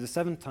day, after the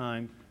seventh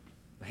time,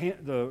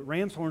 the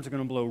ram's horns are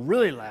going to blow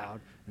really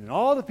loud, and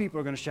all the people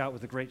are going to shout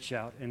with a great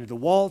shout, and the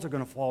walls are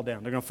going to fall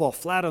down. They're going to fall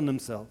flat on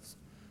themselves.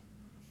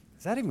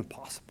 Is that even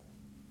possible?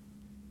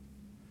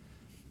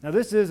 Now,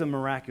 this is a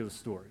miraculous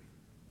story.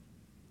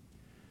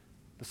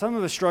 But some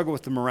of us struggle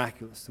with the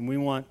miraculous, and we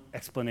want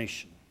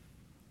explanation.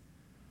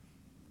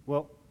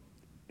 Well,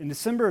 in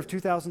December of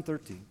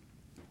 2013,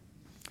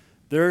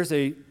 there's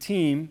a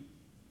team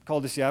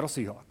called the Seattle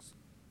Seahawks.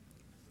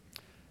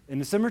 In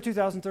December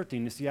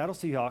 2013, the Seattle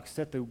Seahawks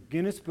set the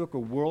Guinness Book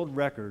of World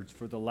Records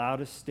for the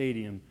loudest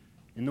stadium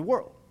in the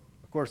world.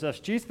 Of course, us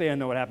Chiefs fans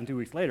know what happened 2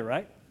 weeks later,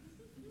 right?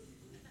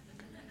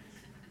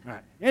 All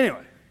right.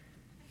 Anyway,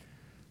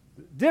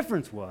 the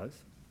difference was,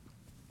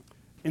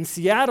 in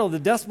Seattle, the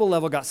decibel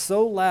level got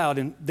so loud,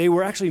 and they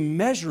were actually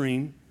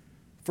measuring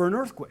for an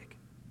earthquake.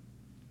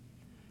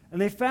 And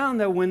they found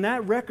that when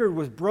that record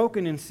was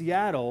broken in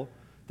Seattle,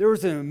 there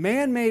was a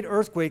man-made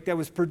earthquake that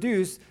was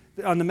produced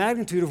on the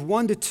magnitude of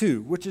 1 to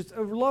 2, which is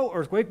a low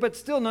earthquake, but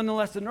still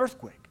nonetheless an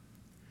earthquake.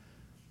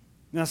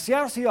 Now,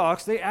 Seattle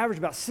Seahawks, they averaged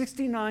about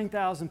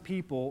 69,000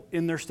 people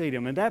in their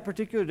stadium. And that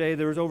particular day,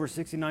 there was over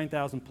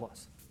 69,000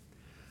 plus.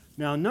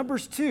 Now, in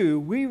Numbers 2,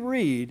 we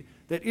read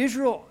that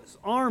Israel's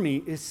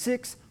army is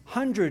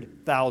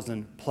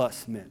 600,000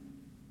 plus men.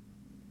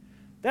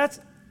 That's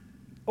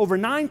over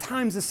 9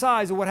 times the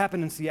size of what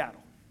happened in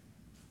Seattle.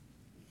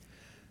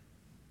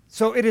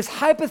 So it is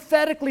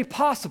hypothetically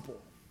possible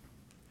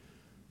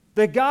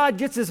that God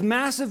gets this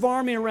massive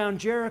army around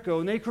Jericho,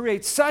 and they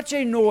create such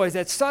a noise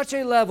at such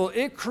a level,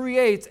 it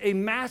creates a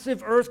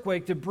massive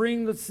earthquake to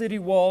bring the city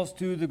walls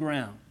to the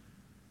ground.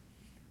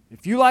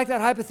 If you like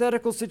that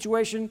hypothetical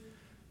situation,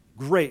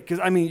 great, because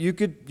you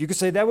could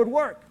say that would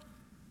work.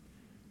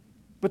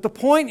 But the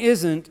point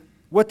isn't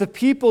what the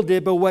people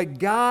did, but what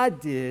God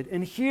did.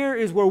 And here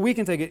is where we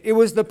can take it. It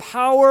was the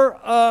power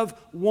of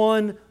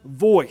one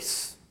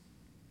voice.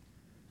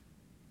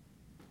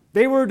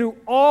 They were to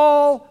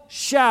all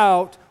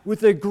shout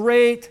with a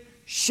great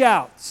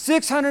shout.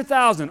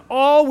 600,000,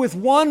 all with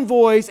one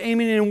voice,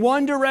 aiming in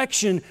one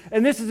direction.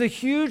 And this is a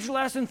huge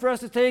lesson for us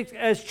to take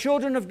as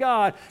children of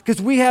God,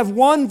 because we have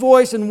one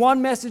voice and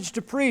one message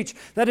to preach.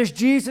 That is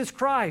Jesus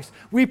Christ.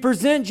 We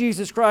present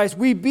Jesus Christ.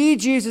 We be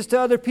Jesus to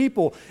other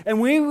people.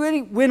 And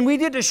when we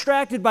get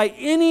distracted by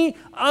any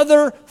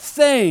other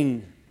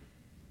thing,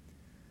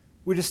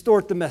 we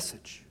distort the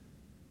message.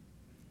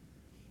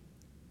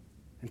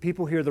 And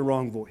people hear the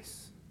wrong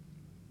voice.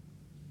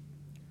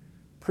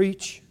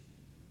 Preach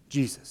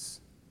Jesus.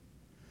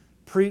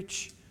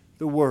 Preach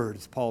the word,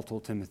 as Paul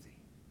told Timothy.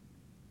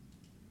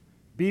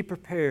 Be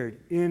prepared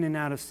in and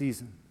out of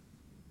season.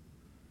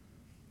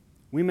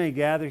 We may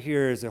gather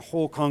here as a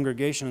whole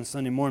congregation on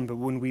Sunday morning, but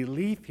when we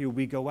leave here,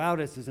 we go out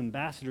as His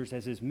ambassadors,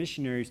 as His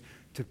missionaries,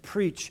 to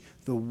preach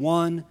the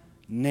one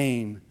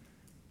name,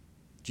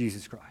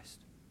 Jesus Christ.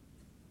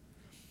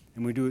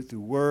 And we do it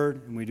through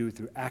word, and we do it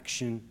through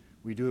action.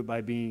 We do it by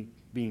being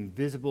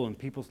visible in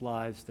people's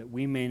lives that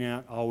we may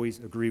not always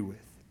agree with.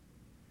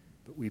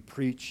 But we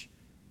preach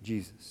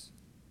Jesus.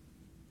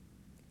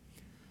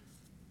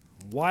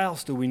 Why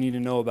else do we need to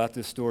know about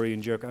this story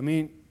in Jericho?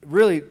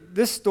 Really,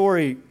 this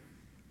story,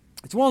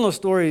 it's one of those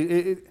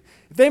stories,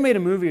 if they made a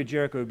movie of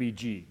Jericho, it would be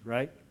G,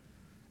 right?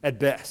 At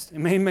best. It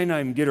may not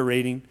even get a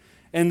rating.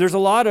 And there's a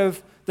lot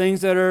of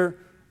things that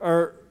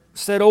are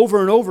said over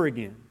and over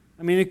again.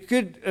 It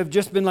could have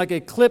just been like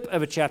a clip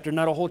of a chapter,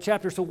 not a whole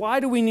chapter. So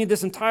why do we need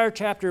this entire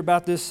chapter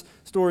about this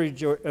story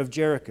of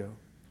Jericho?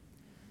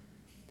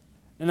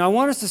 And I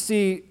want us to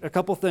see a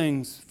couple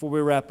things before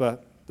we wrap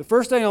up. The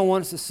first thing I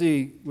want us to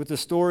see with the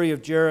story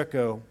of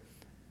Jericho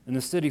and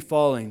the city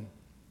falling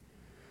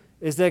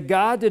is that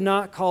God did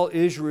not call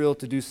Israel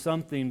to do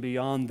something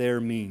beyond their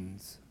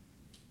means.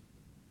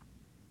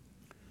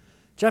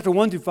 Chapter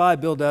 1 through 5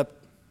 build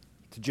up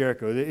to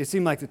Jericho. It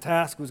seemed like the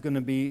task was going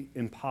to be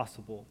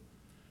impossible.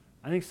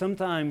 I think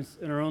sometimes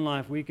in our own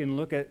life we can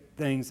look at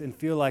things and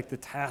feel like the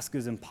task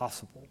is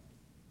impossible.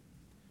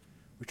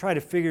 We try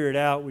to figure it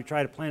out, we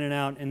try to plan it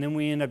out, and then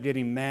we end up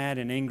getting mad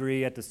and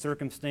angry at the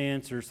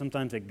circumstance or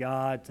sometimes at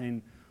God,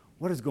 saying,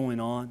 what is going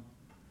on?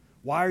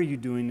 Why are you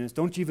doing this?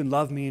 Don't you even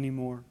love me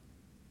anymore?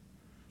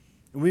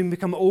 And we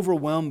become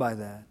overwhelmed by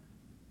that.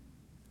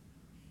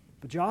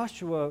 But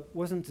Joshua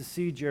wasn't to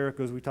see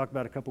Jericho, as we talked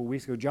about a couple of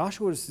weeks ago.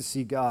 Joshua was to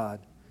see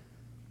God.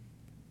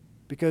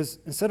 Because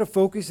instead of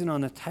focusing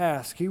on the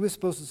task, he was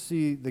supposed to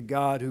see the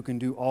God who can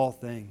do all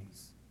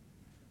things.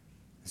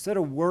 Instead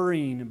of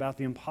worrying about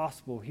the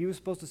impossible, he was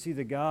supposed to see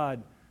the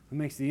God who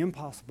makes the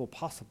impossible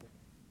possible.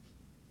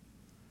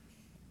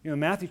 You know,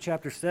 Matthew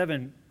chapter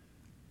 7,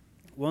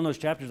 one of those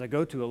chapters I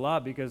go to a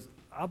lot because,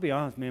 I'll be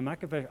honest, man, my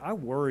confession, I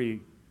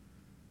worry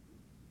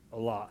a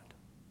lot.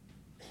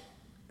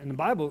 And the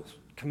Bible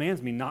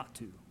commands me not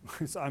to.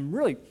 So it's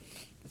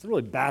a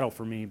really battle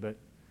for me, but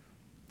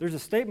there's a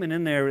statement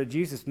in there that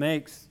Jesus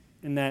makes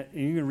in that,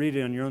 and you can read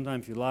it on your own time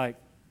if you like,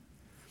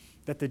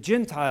 that the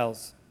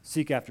Gentiles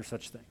seek after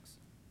such things.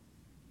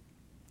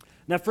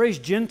 And that phrase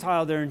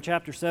Gentile there in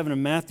chapter 7 of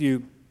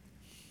Matthew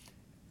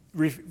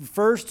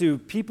refers to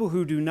people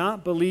who do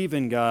not believe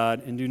in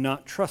God and do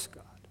not trust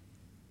God.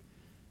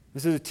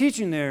 And so the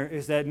teaching there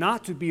is that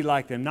not to be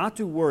like them, not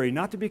to worry,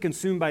 not to be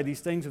consumed by these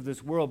things of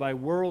this world, by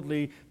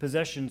worldly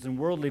possessions and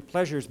worldly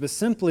pleasures, but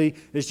simply,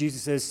 as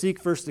Jesus says,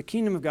 seek first the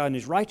kingdom of God and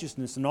His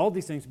righteousness, and all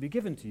these things will be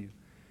given to you.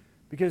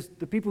 Because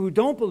the people who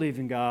don't believe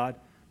in God,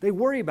 they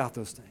worry about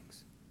those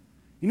things.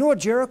 You know what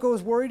Jericho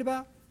is worried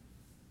about?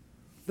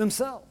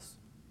 Themselves.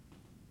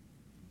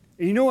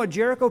 And you know what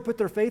Jericho put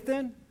their faith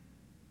in?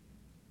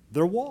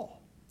 Their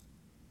wall.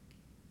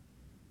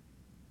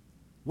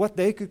 What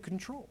they could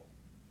control.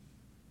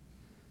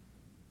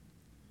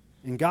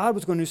 And God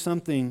was going to do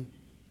something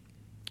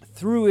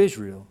through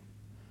Israel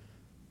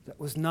that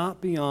was not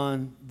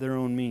beyond their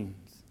own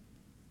means.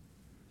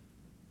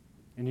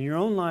 And in your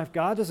own life,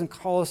 God doesn't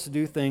call us to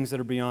do things that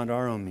are beyond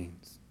our own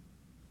means.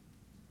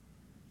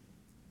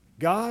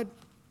 God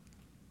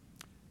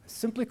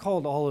simply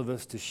called all of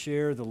us to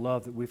share the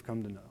love that we've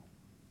come to know.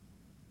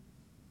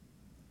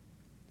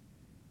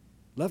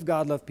 Love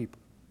God, love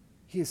people.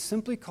 He has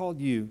simply called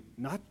you,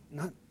 not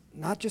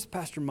just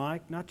Pastor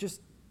Mike, not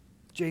just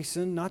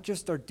Jason, not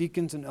just our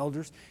deacons and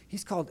elders.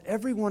 He's called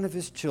every one of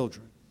His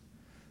children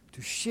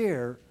to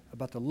share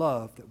about the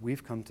love that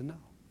we've come to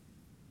know.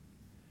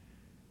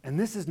 And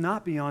this is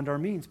not beyond our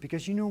means,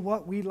 because you know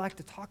what we like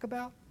to talk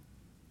about?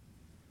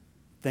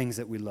 Things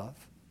that we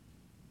love.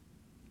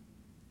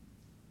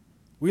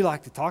 We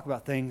like to talk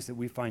about things that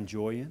we find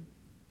joy in.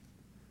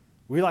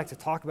 We like to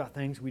talk about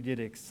things we get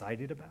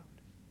excited about.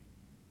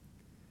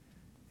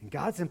 And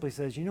God simply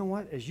says, you know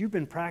what? As you've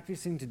been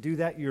practicing to do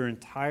that your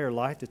entire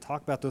life, to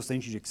talk about those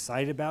things you're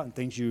excited about and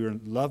things you're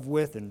in love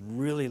with and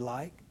really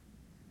like,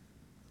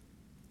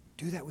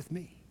 do that with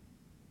me.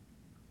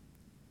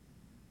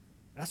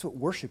 That's what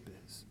worship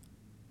is.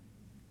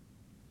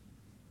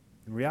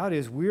 The reality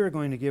is we are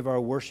going to give our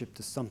worship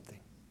to something.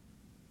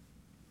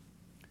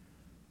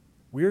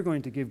 We are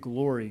going to give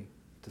glory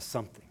to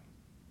something.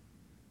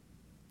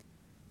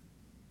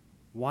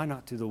 Why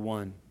not to the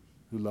one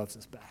who loves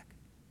us back?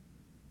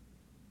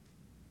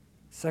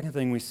 Second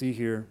thing we see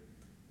here,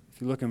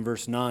 if you look in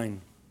verse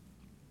 9,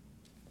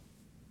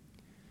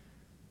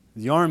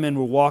 the armed men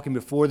were walking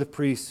before the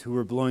priests who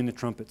were blowing the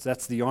trumpets.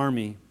 That's the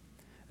army.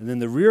 And then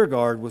the rear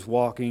guard was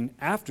walking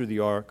after the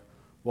ark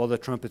while the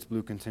trumpets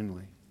blew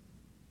continually.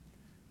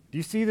 Do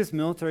you see this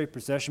military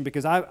procession?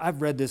 Because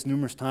I've read this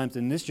numerous times,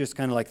 and this just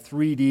kind of like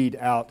 3D'd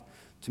out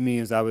to me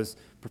as I was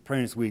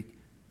preparing this week.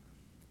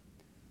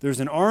 There's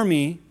an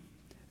army,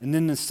 and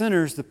then the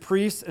center's the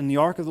priests and the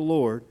ark of the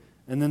Lord,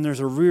 and then there's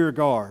a rear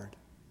guard.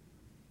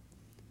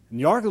 And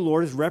the ark of the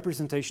Lord is a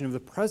representation of the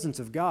presence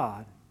of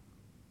God.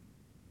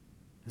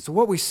 And so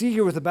what we see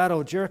here with the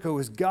Battle of Jericho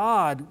is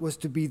God was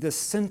to be the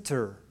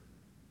center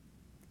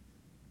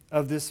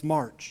of this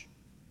march.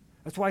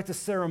 That's why it's a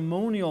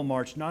ceremonial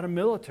march, not a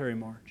military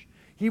march.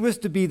 He was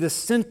to be the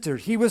center.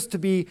 He was to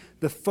be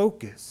the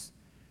focus.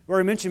 Or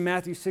I mentioned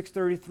Matthew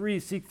 6:33,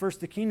 seek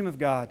first the kingdom of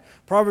God.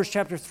 Proverbs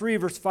chapter 3,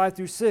 verse 5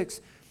 through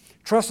 6,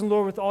 trust in the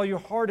Lord with all your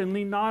heart and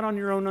lean not on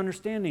your own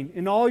understanding.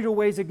 In all your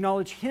ways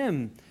acknowledge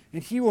Him,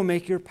 and He will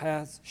make your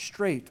paths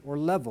straight or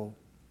level.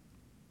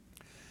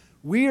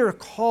 We are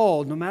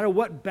called, no matter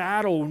what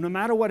battle, no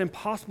matter what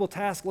impossible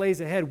task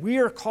lays ahead, we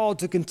are called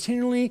to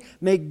continually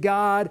make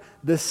God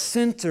the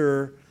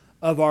center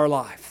of our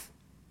life.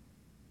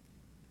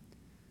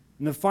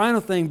 And the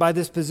final thing, by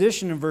this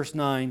position in verse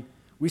 9,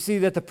 we see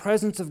that the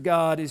presence of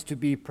God is to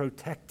be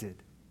protected.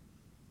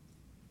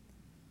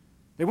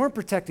 They weren't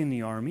protecting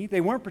the army.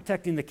 They weren't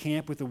protecting the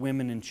camp with the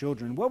women and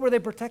children. What were they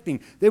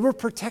protecting? They were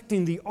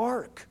protecting the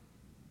ark.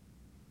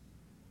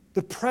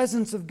 The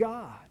presence of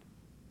God.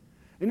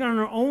 And in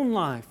our own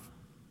life,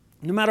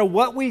 no matter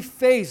what we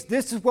face,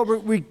 this is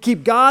what we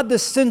keep God the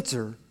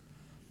center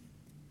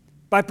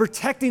by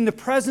protecting the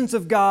presence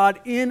of God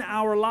in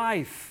our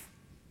life.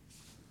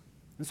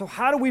 And so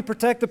how do we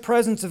protect the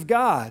presence of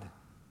God?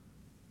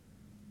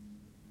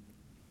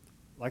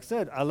 Like I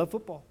said, I love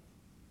football.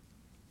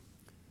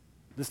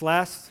 This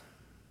last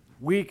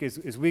week,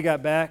 as we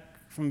got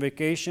back from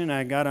vacation,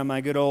 I got on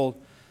my good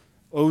old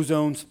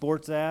Ozone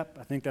Sports app.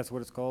 I think that's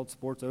what it's called,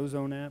 Sports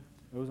Ozone app,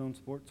 Ozone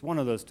Sports, one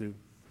of those two.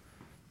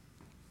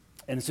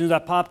 And as soon as I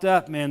popped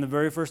up, man, the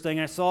very first thing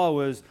I saw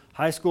was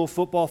high school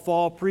football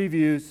fall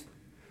previews.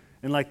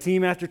 And like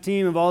team after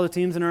team of all the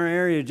teams in our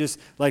area, just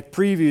like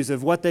previews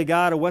of what they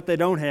got or what they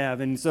don't have.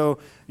 And so,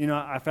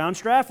 I found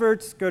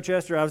Stratford's, Coach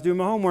Esther. I was doing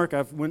my homework.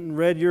 I went and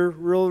read your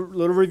little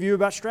review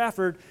about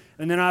Stratford.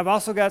 And then I've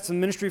also got some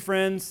ministry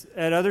friends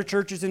at other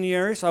churches in the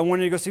area, so I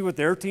wanted to go see what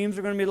their teams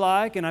are going to be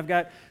like. And I've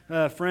got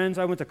friends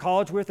I went to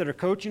college with that are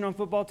coaching on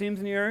football teams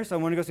in the area, so I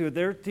wanted to go see what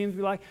their teams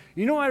be like.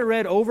 You know what I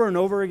read over and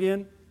over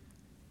again?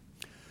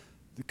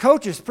 The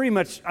coaches pretty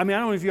much, I don't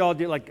know if you all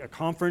did like a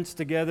conference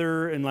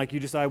together and like you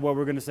decide what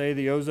we're going to say,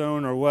 the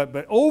Ozone or what,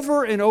 but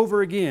over and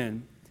over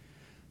again,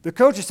 the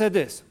coaches said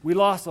this: we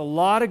lost a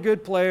lot of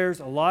good players,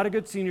 a lot of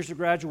good seniors to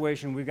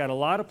graduation. We've got a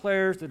lot of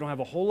players that don't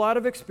have a whole lot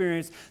of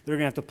experience. They're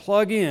going to have to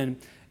plug in,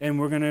 and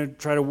we're going to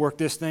try to work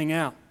this thing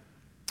out.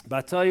 But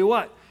I tell you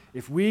what,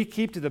 if we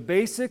keep to the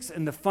basics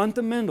and the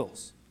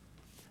fundamentals,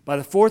 by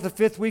the 4th or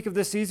 5th week of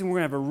this season, we're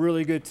going to have a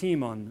really good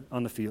team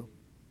on the field.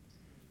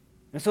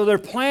 And so their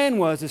plan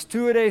was, as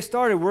two-a-day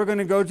started, we're going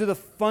to go to the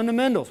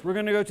fundamentals. We're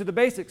going to go to the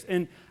basics.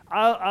 And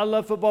I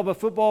love football, but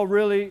football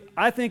really,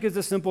 I think, is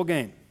a simple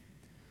game.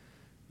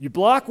 You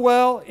block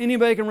well,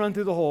 anybody can run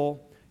through the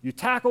hole. You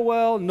tackle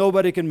well,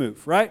 nobody can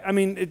move, right?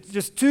 It's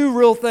just two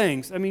real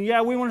things.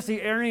 Yeah, we want to see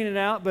airing it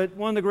out, but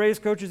one of the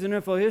greatest coaches in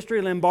NFL history,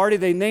 Lombardi,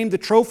 they named the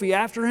trophy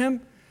after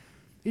him.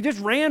 He just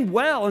ran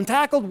well and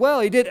tackled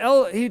well. He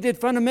did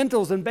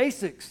fundamentals and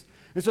basics.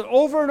 And so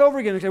over and over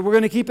again, they said, we're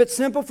going to keep it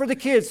simple for the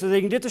kids so they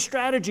can get the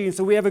strategy, and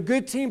so we have a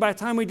good team by the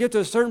time we get to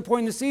a certain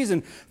point in the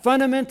season.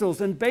 Fundamentals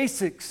and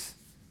basics.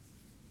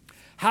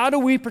 How do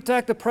we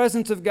protect the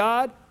presence of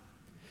God?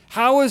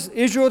 How is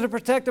Israel to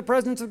protect the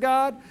presence of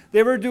God?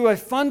 They were to do a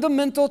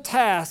fundamental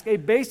task, a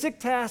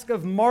basic task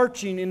of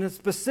marching in a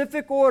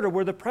specific order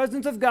where the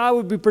presence of God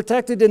would be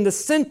protected in the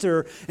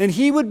center and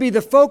He would be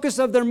the focus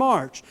of their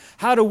march.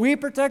 How do we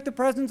protect the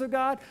presence of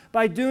God?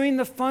 By doing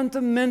the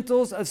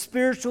fundamentals of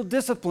spiritual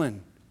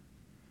discipline.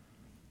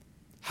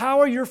 How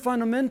are your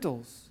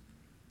fundamentals?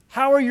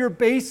 How are your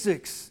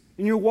basics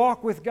in your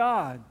walk with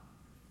God?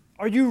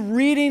 Are you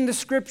reading the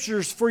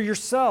Scriptures for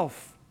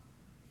yourself?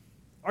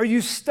 Are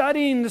you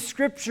studying the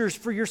Scriptures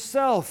for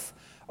yourself?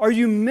 Are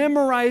you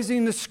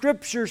memorizing the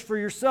Scriptures for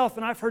yourself?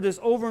 And I've heard this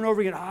over and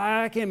over again.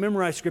 I can't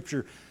memorize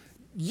Scripture.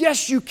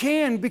 Yes, you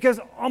can, because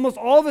almost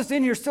all of us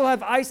in here still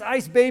have Ice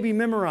Ice Baby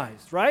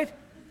memorized, right?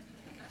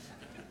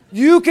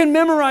 You can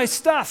memorize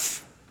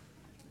stuff.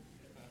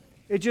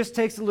 It just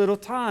takes a little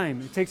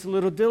time. It takes a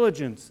little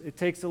diligence. It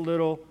takes a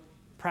little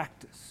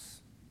practice.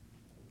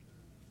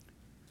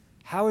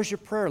 How is your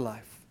prayer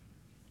life?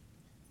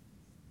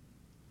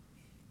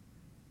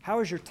 How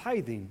is your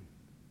tithing?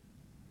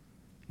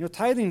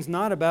 Tithing's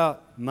not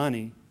about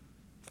money.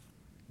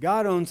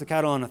 God owns the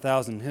cattle on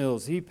 1,000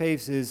 hills. He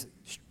paves his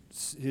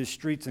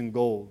streets in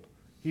gold.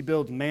 He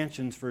builds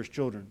mansions for His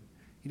children.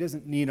 He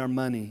doesn't need our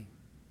money.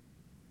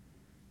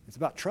 It's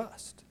about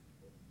trust.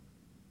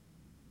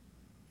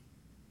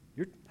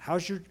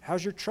 How's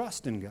your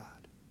trust in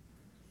God?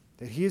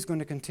 That He is going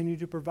to continue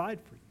to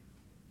provide for you.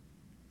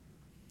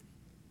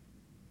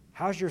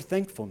 How's your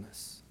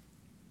thankfulness?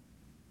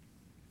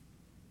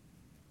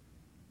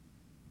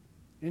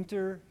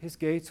 Enter His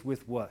gates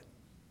with what?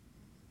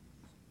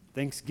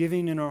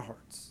 Thanksgiving in our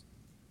hearts.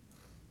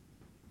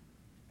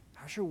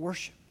 How's your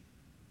worship?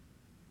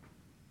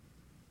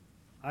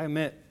 I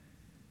admit,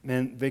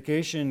 man,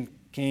 vacation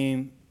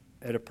came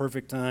at a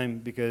perfect time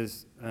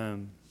because, I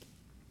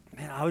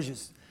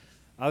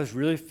was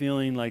really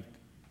feeling like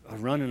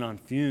running on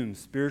fumes,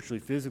 spiritually,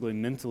 physically,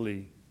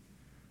 mentally.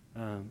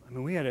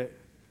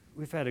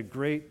 We've had a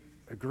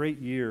great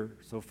year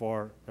so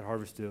far at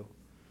Harvest Hill,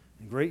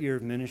 a great year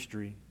of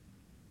ministry.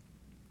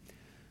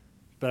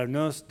 But I've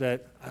noticed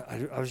that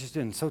I was just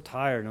getting so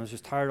tired, and I was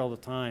just tired all the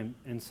time,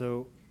 and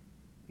so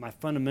my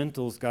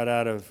fundamentals got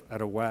out of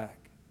whack.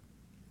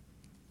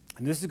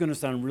 And this is going to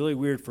sound really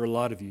weird for a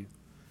lot of you,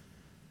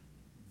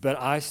 but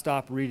I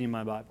stopped reading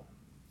my Bible.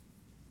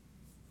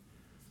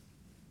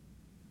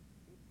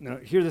 Now,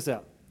 hear this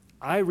out.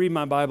 I read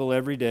my Bible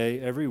every day,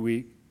 every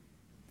week.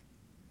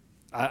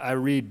 I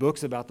read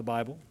books about the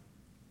Bible.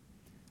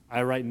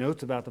 I write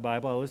notes about the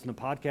Bible. I listen to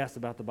podcasts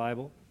about the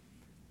Bible.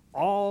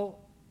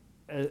 All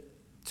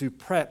to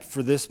prep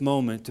for this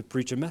moment to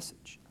preach a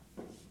message.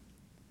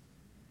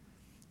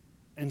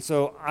 And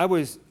so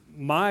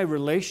my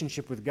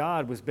relationship with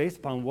God was based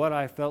upon what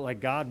I felt like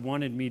God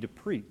wanted me to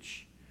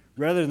preach,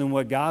 rather than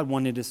what God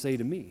wanted to say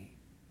to me.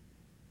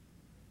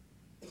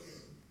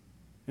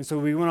 And so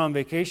we went on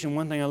vacation.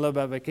 One thing I love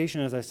about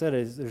vacation, as I said,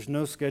 is there's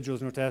no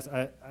schedules, no tasks.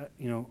 I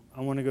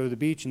want to go to the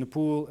beach and the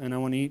pool, and I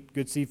want to eat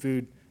good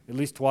seafood at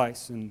least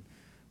twice. And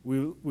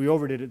we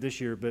overdid it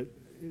this year, but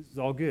it's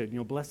all good.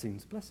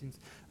 Blessings.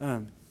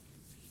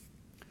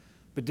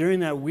 But during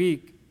that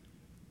week,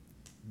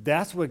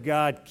 that's what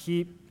God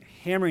keep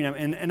hammering on.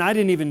 And I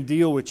didn't even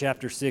deal with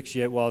chapter 6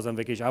 yet while I was on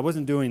vacation. I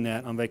wasn't doing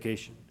that on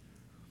vacation.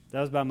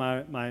 That was about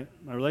my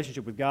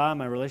relationship with God,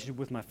 my relationship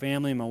with my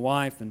family and my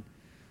wife.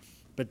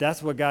 But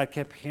that's what God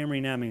kept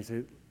hammering at me. He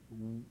said,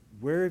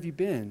 where have you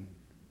been?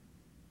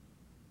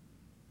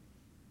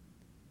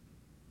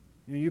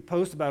 You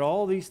post about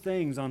all these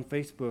things on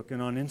Facebook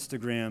and on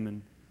Instagram,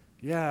 and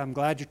yeah, I'm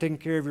glad you're taking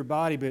care of your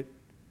body, but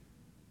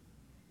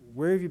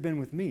where have you been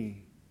with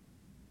me?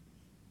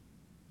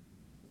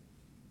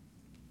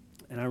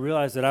 And I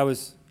realized that I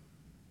was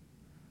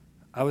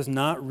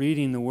not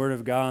reading the Word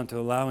of God to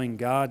allowing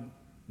God,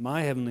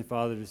 my Heavenly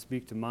Father, to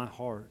speak to my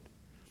heart.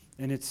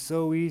 And it's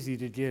so easy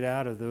to get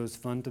out of those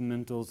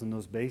fundamentals and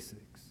those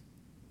basics.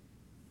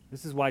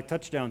 This is why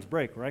touchdowns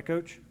break, right,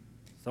 Coach?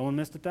 Someone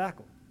missed a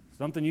tackle.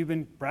 Something you've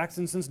been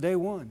practicing since day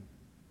one.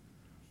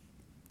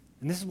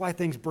 And this is why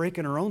things break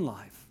in our own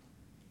life.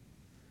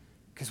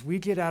 Because we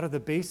get out of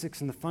the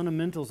basics and the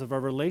fundamentals of our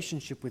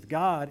relationship with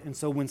God, and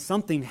so when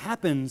something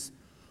happens,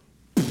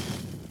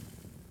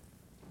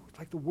 it's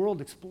like the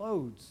world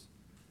explodes,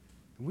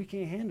 and we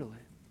can't handle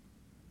it.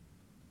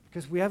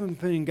 Because we haven't been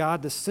putting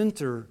God the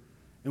center,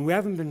 and we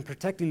haven't been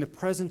protecting the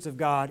presence of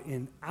God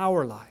in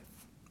our life.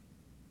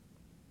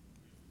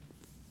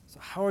 So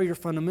how are your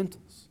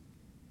fundamentals?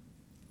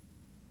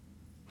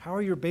 How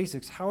are your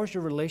basics? How is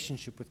your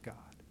relationship with God?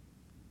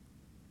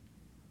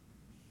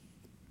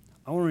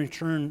 I want to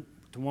return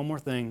to one more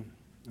thing,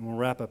 and we'll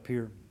wrap up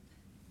here.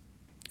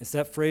 It's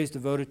that phrase,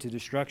 devoted to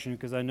destruction,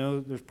 because I know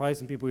there's probably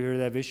some people here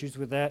that have issues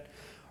with that,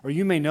 or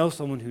you may know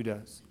someone who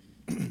does.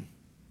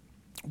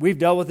 We've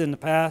dealt with it in the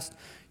past.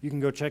 You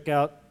can go check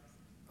out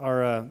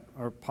our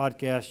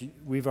podcast.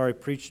 I've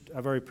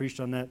already preached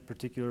on that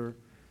particular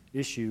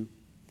issue.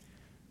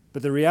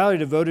 But the reality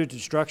of devoted to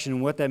destruction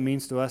and what that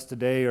means to us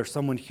today, or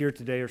someone here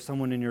today, or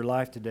someone in your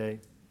life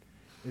today,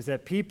 is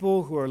that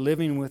people who are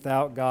living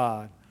without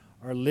God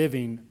are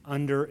living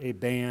under a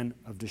ban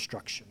of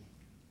destruction.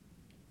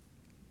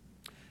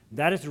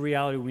 That is the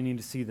reality we need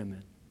to see them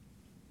in.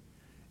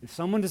 If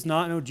someone does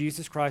not know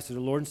Jesus Christ as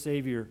the Lord and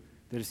Savior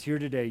that is here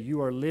today,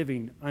 you are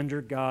living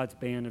under God's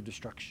ban of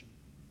destruction.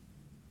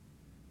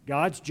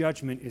 God's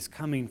judgment is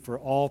coming for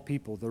all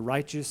people, the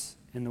righteous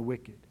and the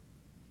wicked.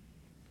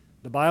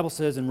 The Bible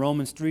says in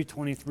Romans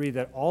 3:23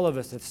 that all of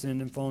us have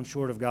sinned and fallen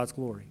short of God's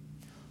glory.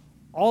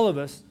 All of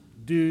us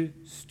do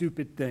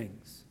stupid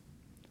things.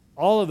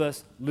 All of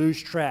us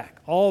lose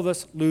track. All of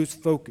us lose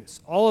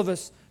focus. All of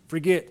us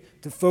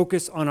forget to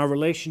focus on our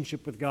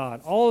relationship with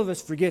God. All of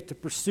us forget to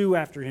pursue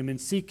after Him and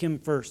seek Him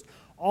first.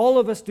 All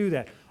of us do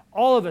that.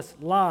 All of us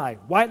lie.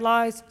 White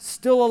lies,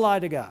 still a lie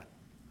to God.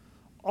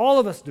 All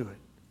of us do it.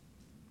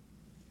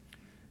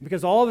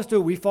 Because all of us do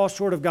it, we fall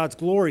short of God's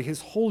glory,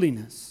 His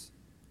holiness.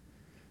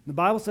 The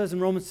Bible says in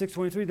Romans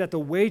 6:23 that the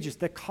wages,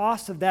 the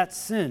cost of that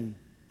sin,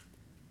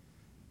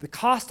 the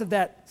cost of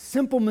that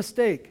simple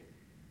mistake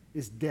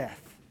is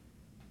death.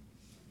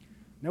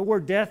 That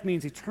word death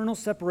means eternal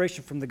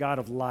separation from the God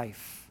of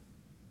life.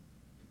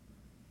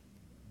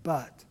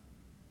 But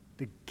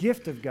the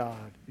gift of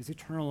God is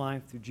eternal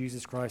life through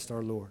Jesus Christ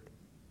our Lord.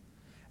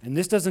 And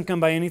this doesn't come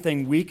by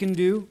anything we can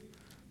do.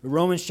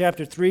 Romans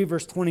chapter 3,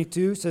 verse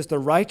 22 says, the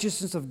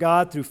righteousness of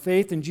God through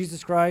faith in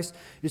Jesus Christ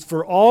is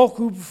for all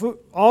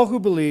who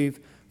believe,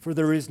 for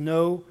there is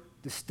no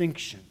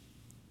distinction.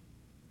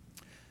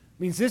 It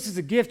means this is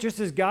a gift, just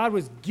as God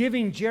was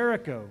giving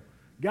Jericho.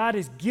 God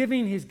is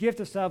giving His gift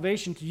of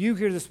salvation to you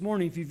here this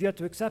morning if you've yet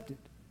to accept it.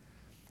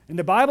 And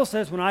the Bible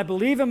says, when I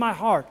believe in my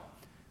heart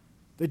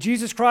that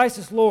Jesus Christ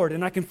is Lord,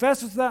 and I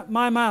confess with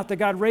my mouth that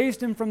God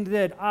raised Him from the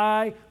dead,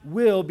 I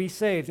will be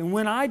saved. And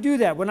when I do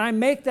that, when I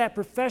make that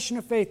profession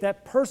of faith,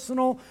 that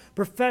personal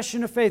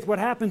profession of faith, what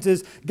happens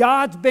is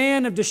God's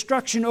ban of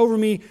destruction over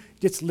me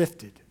gets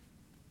lifted.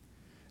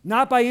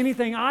 Not by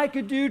anything I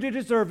could do to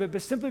deserve it,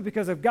 but simply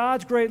because of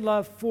God's great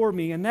love for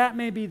me. And that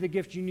may be the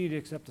gift you need to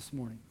accept this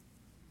morning.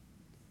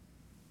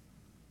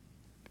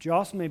 But you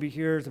also may be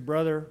here as a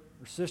brother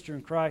or sister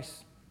in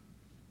Christ.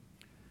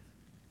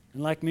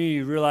 And like me,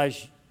 you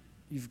realize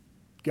you've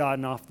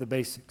gotten off the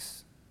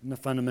basics and the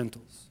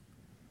fundamentals.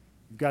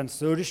 You've gotten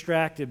so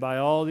distracted by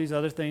all these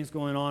other things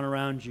going on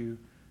around you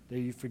that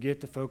you forget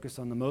to focus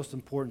on the most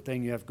important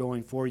thing you have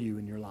going for you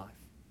in your life.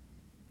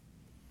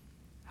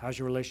 How's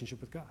your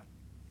relationship with God?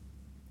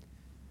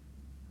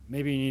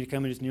 Maybe you need to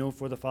come and just kneel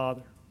before the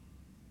Father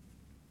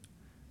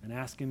and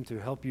ask Him to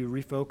help you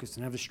refocus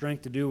and have the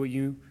strength to do what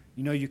you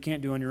know you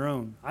can't do on your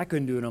own. I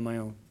couldn't do it on my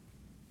own.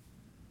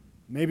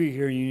 Maybe you're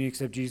here and you need to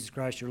accept Jesus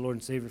Christ, your Lord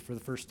and Savior, for the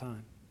first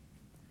time.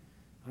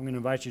 I'm going to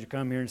invite you to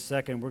come here in a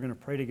second. We're going to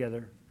pray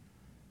together.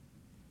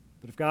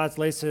 But if God's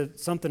laid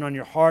something on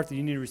your heart that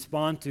you need to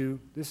respond to,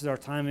 this is our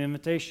time of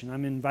invitation.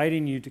 I'm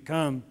inviting you to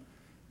come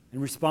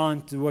and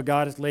respond to what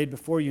God has laid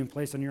before you and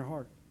placed on your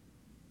heart.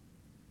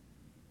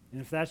 And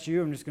if that's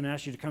you, I'm just going to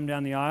ask you to come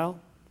down the aisle.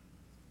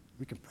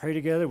 We can pray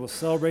together. We'll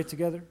celebrate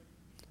together.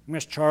 I'm going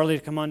to ask Charlie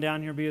to come on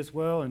down here be as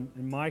well, and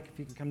Mike, if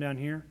you can come down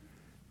here.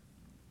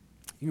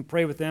 You can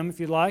pray with them if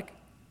you'd like.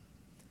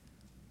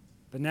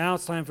 But now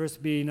it's time for us to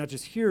be not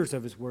just hearers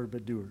of his word,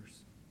 but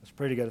doers. Let's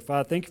pray together.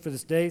 Father, thank you for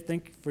this day.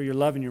 Thank you for your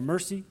love and your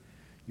mercy,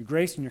 your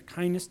grace and your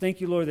kindness.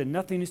 Thank you, Lord, that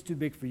nothing is too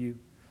big for you.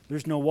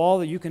 There's no wall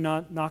that you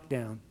cannot knock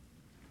down.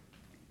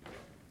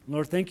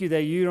 Lord, thank you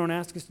that you don't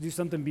ask us to do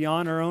something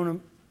beyond our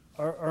own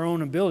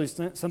abilities,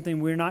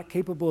 something we're not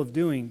capable of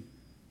doing.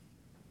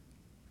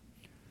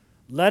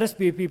 Let us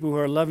be a people who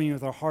are loving you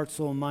with our heart,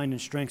 soul, mind,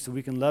 and strength so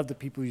we can love the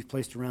people you've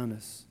placed around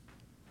us.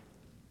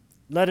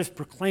 Let us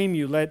proclaim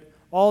you. Let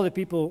all the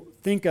people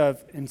think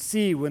of and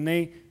see when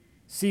they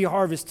see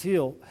Harvest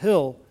Hill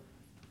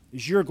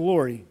is your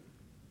glory.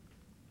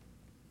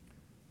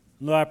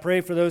 Lord, I pray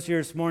for those here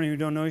this morning who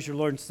don't know you as your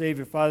Lord and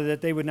Savior, Father,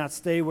 that they would not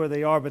stay where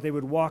they are, but they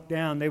would walk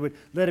down. They would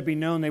let it be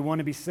known they want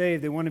to be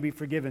saved. They want to be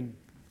forgiven.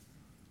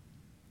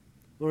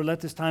 Lord,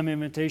 let this time of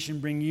invitation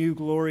bring you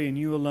glory and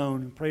you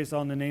alone. And praise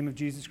all in the name of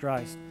Jesus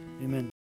Christ. Amen.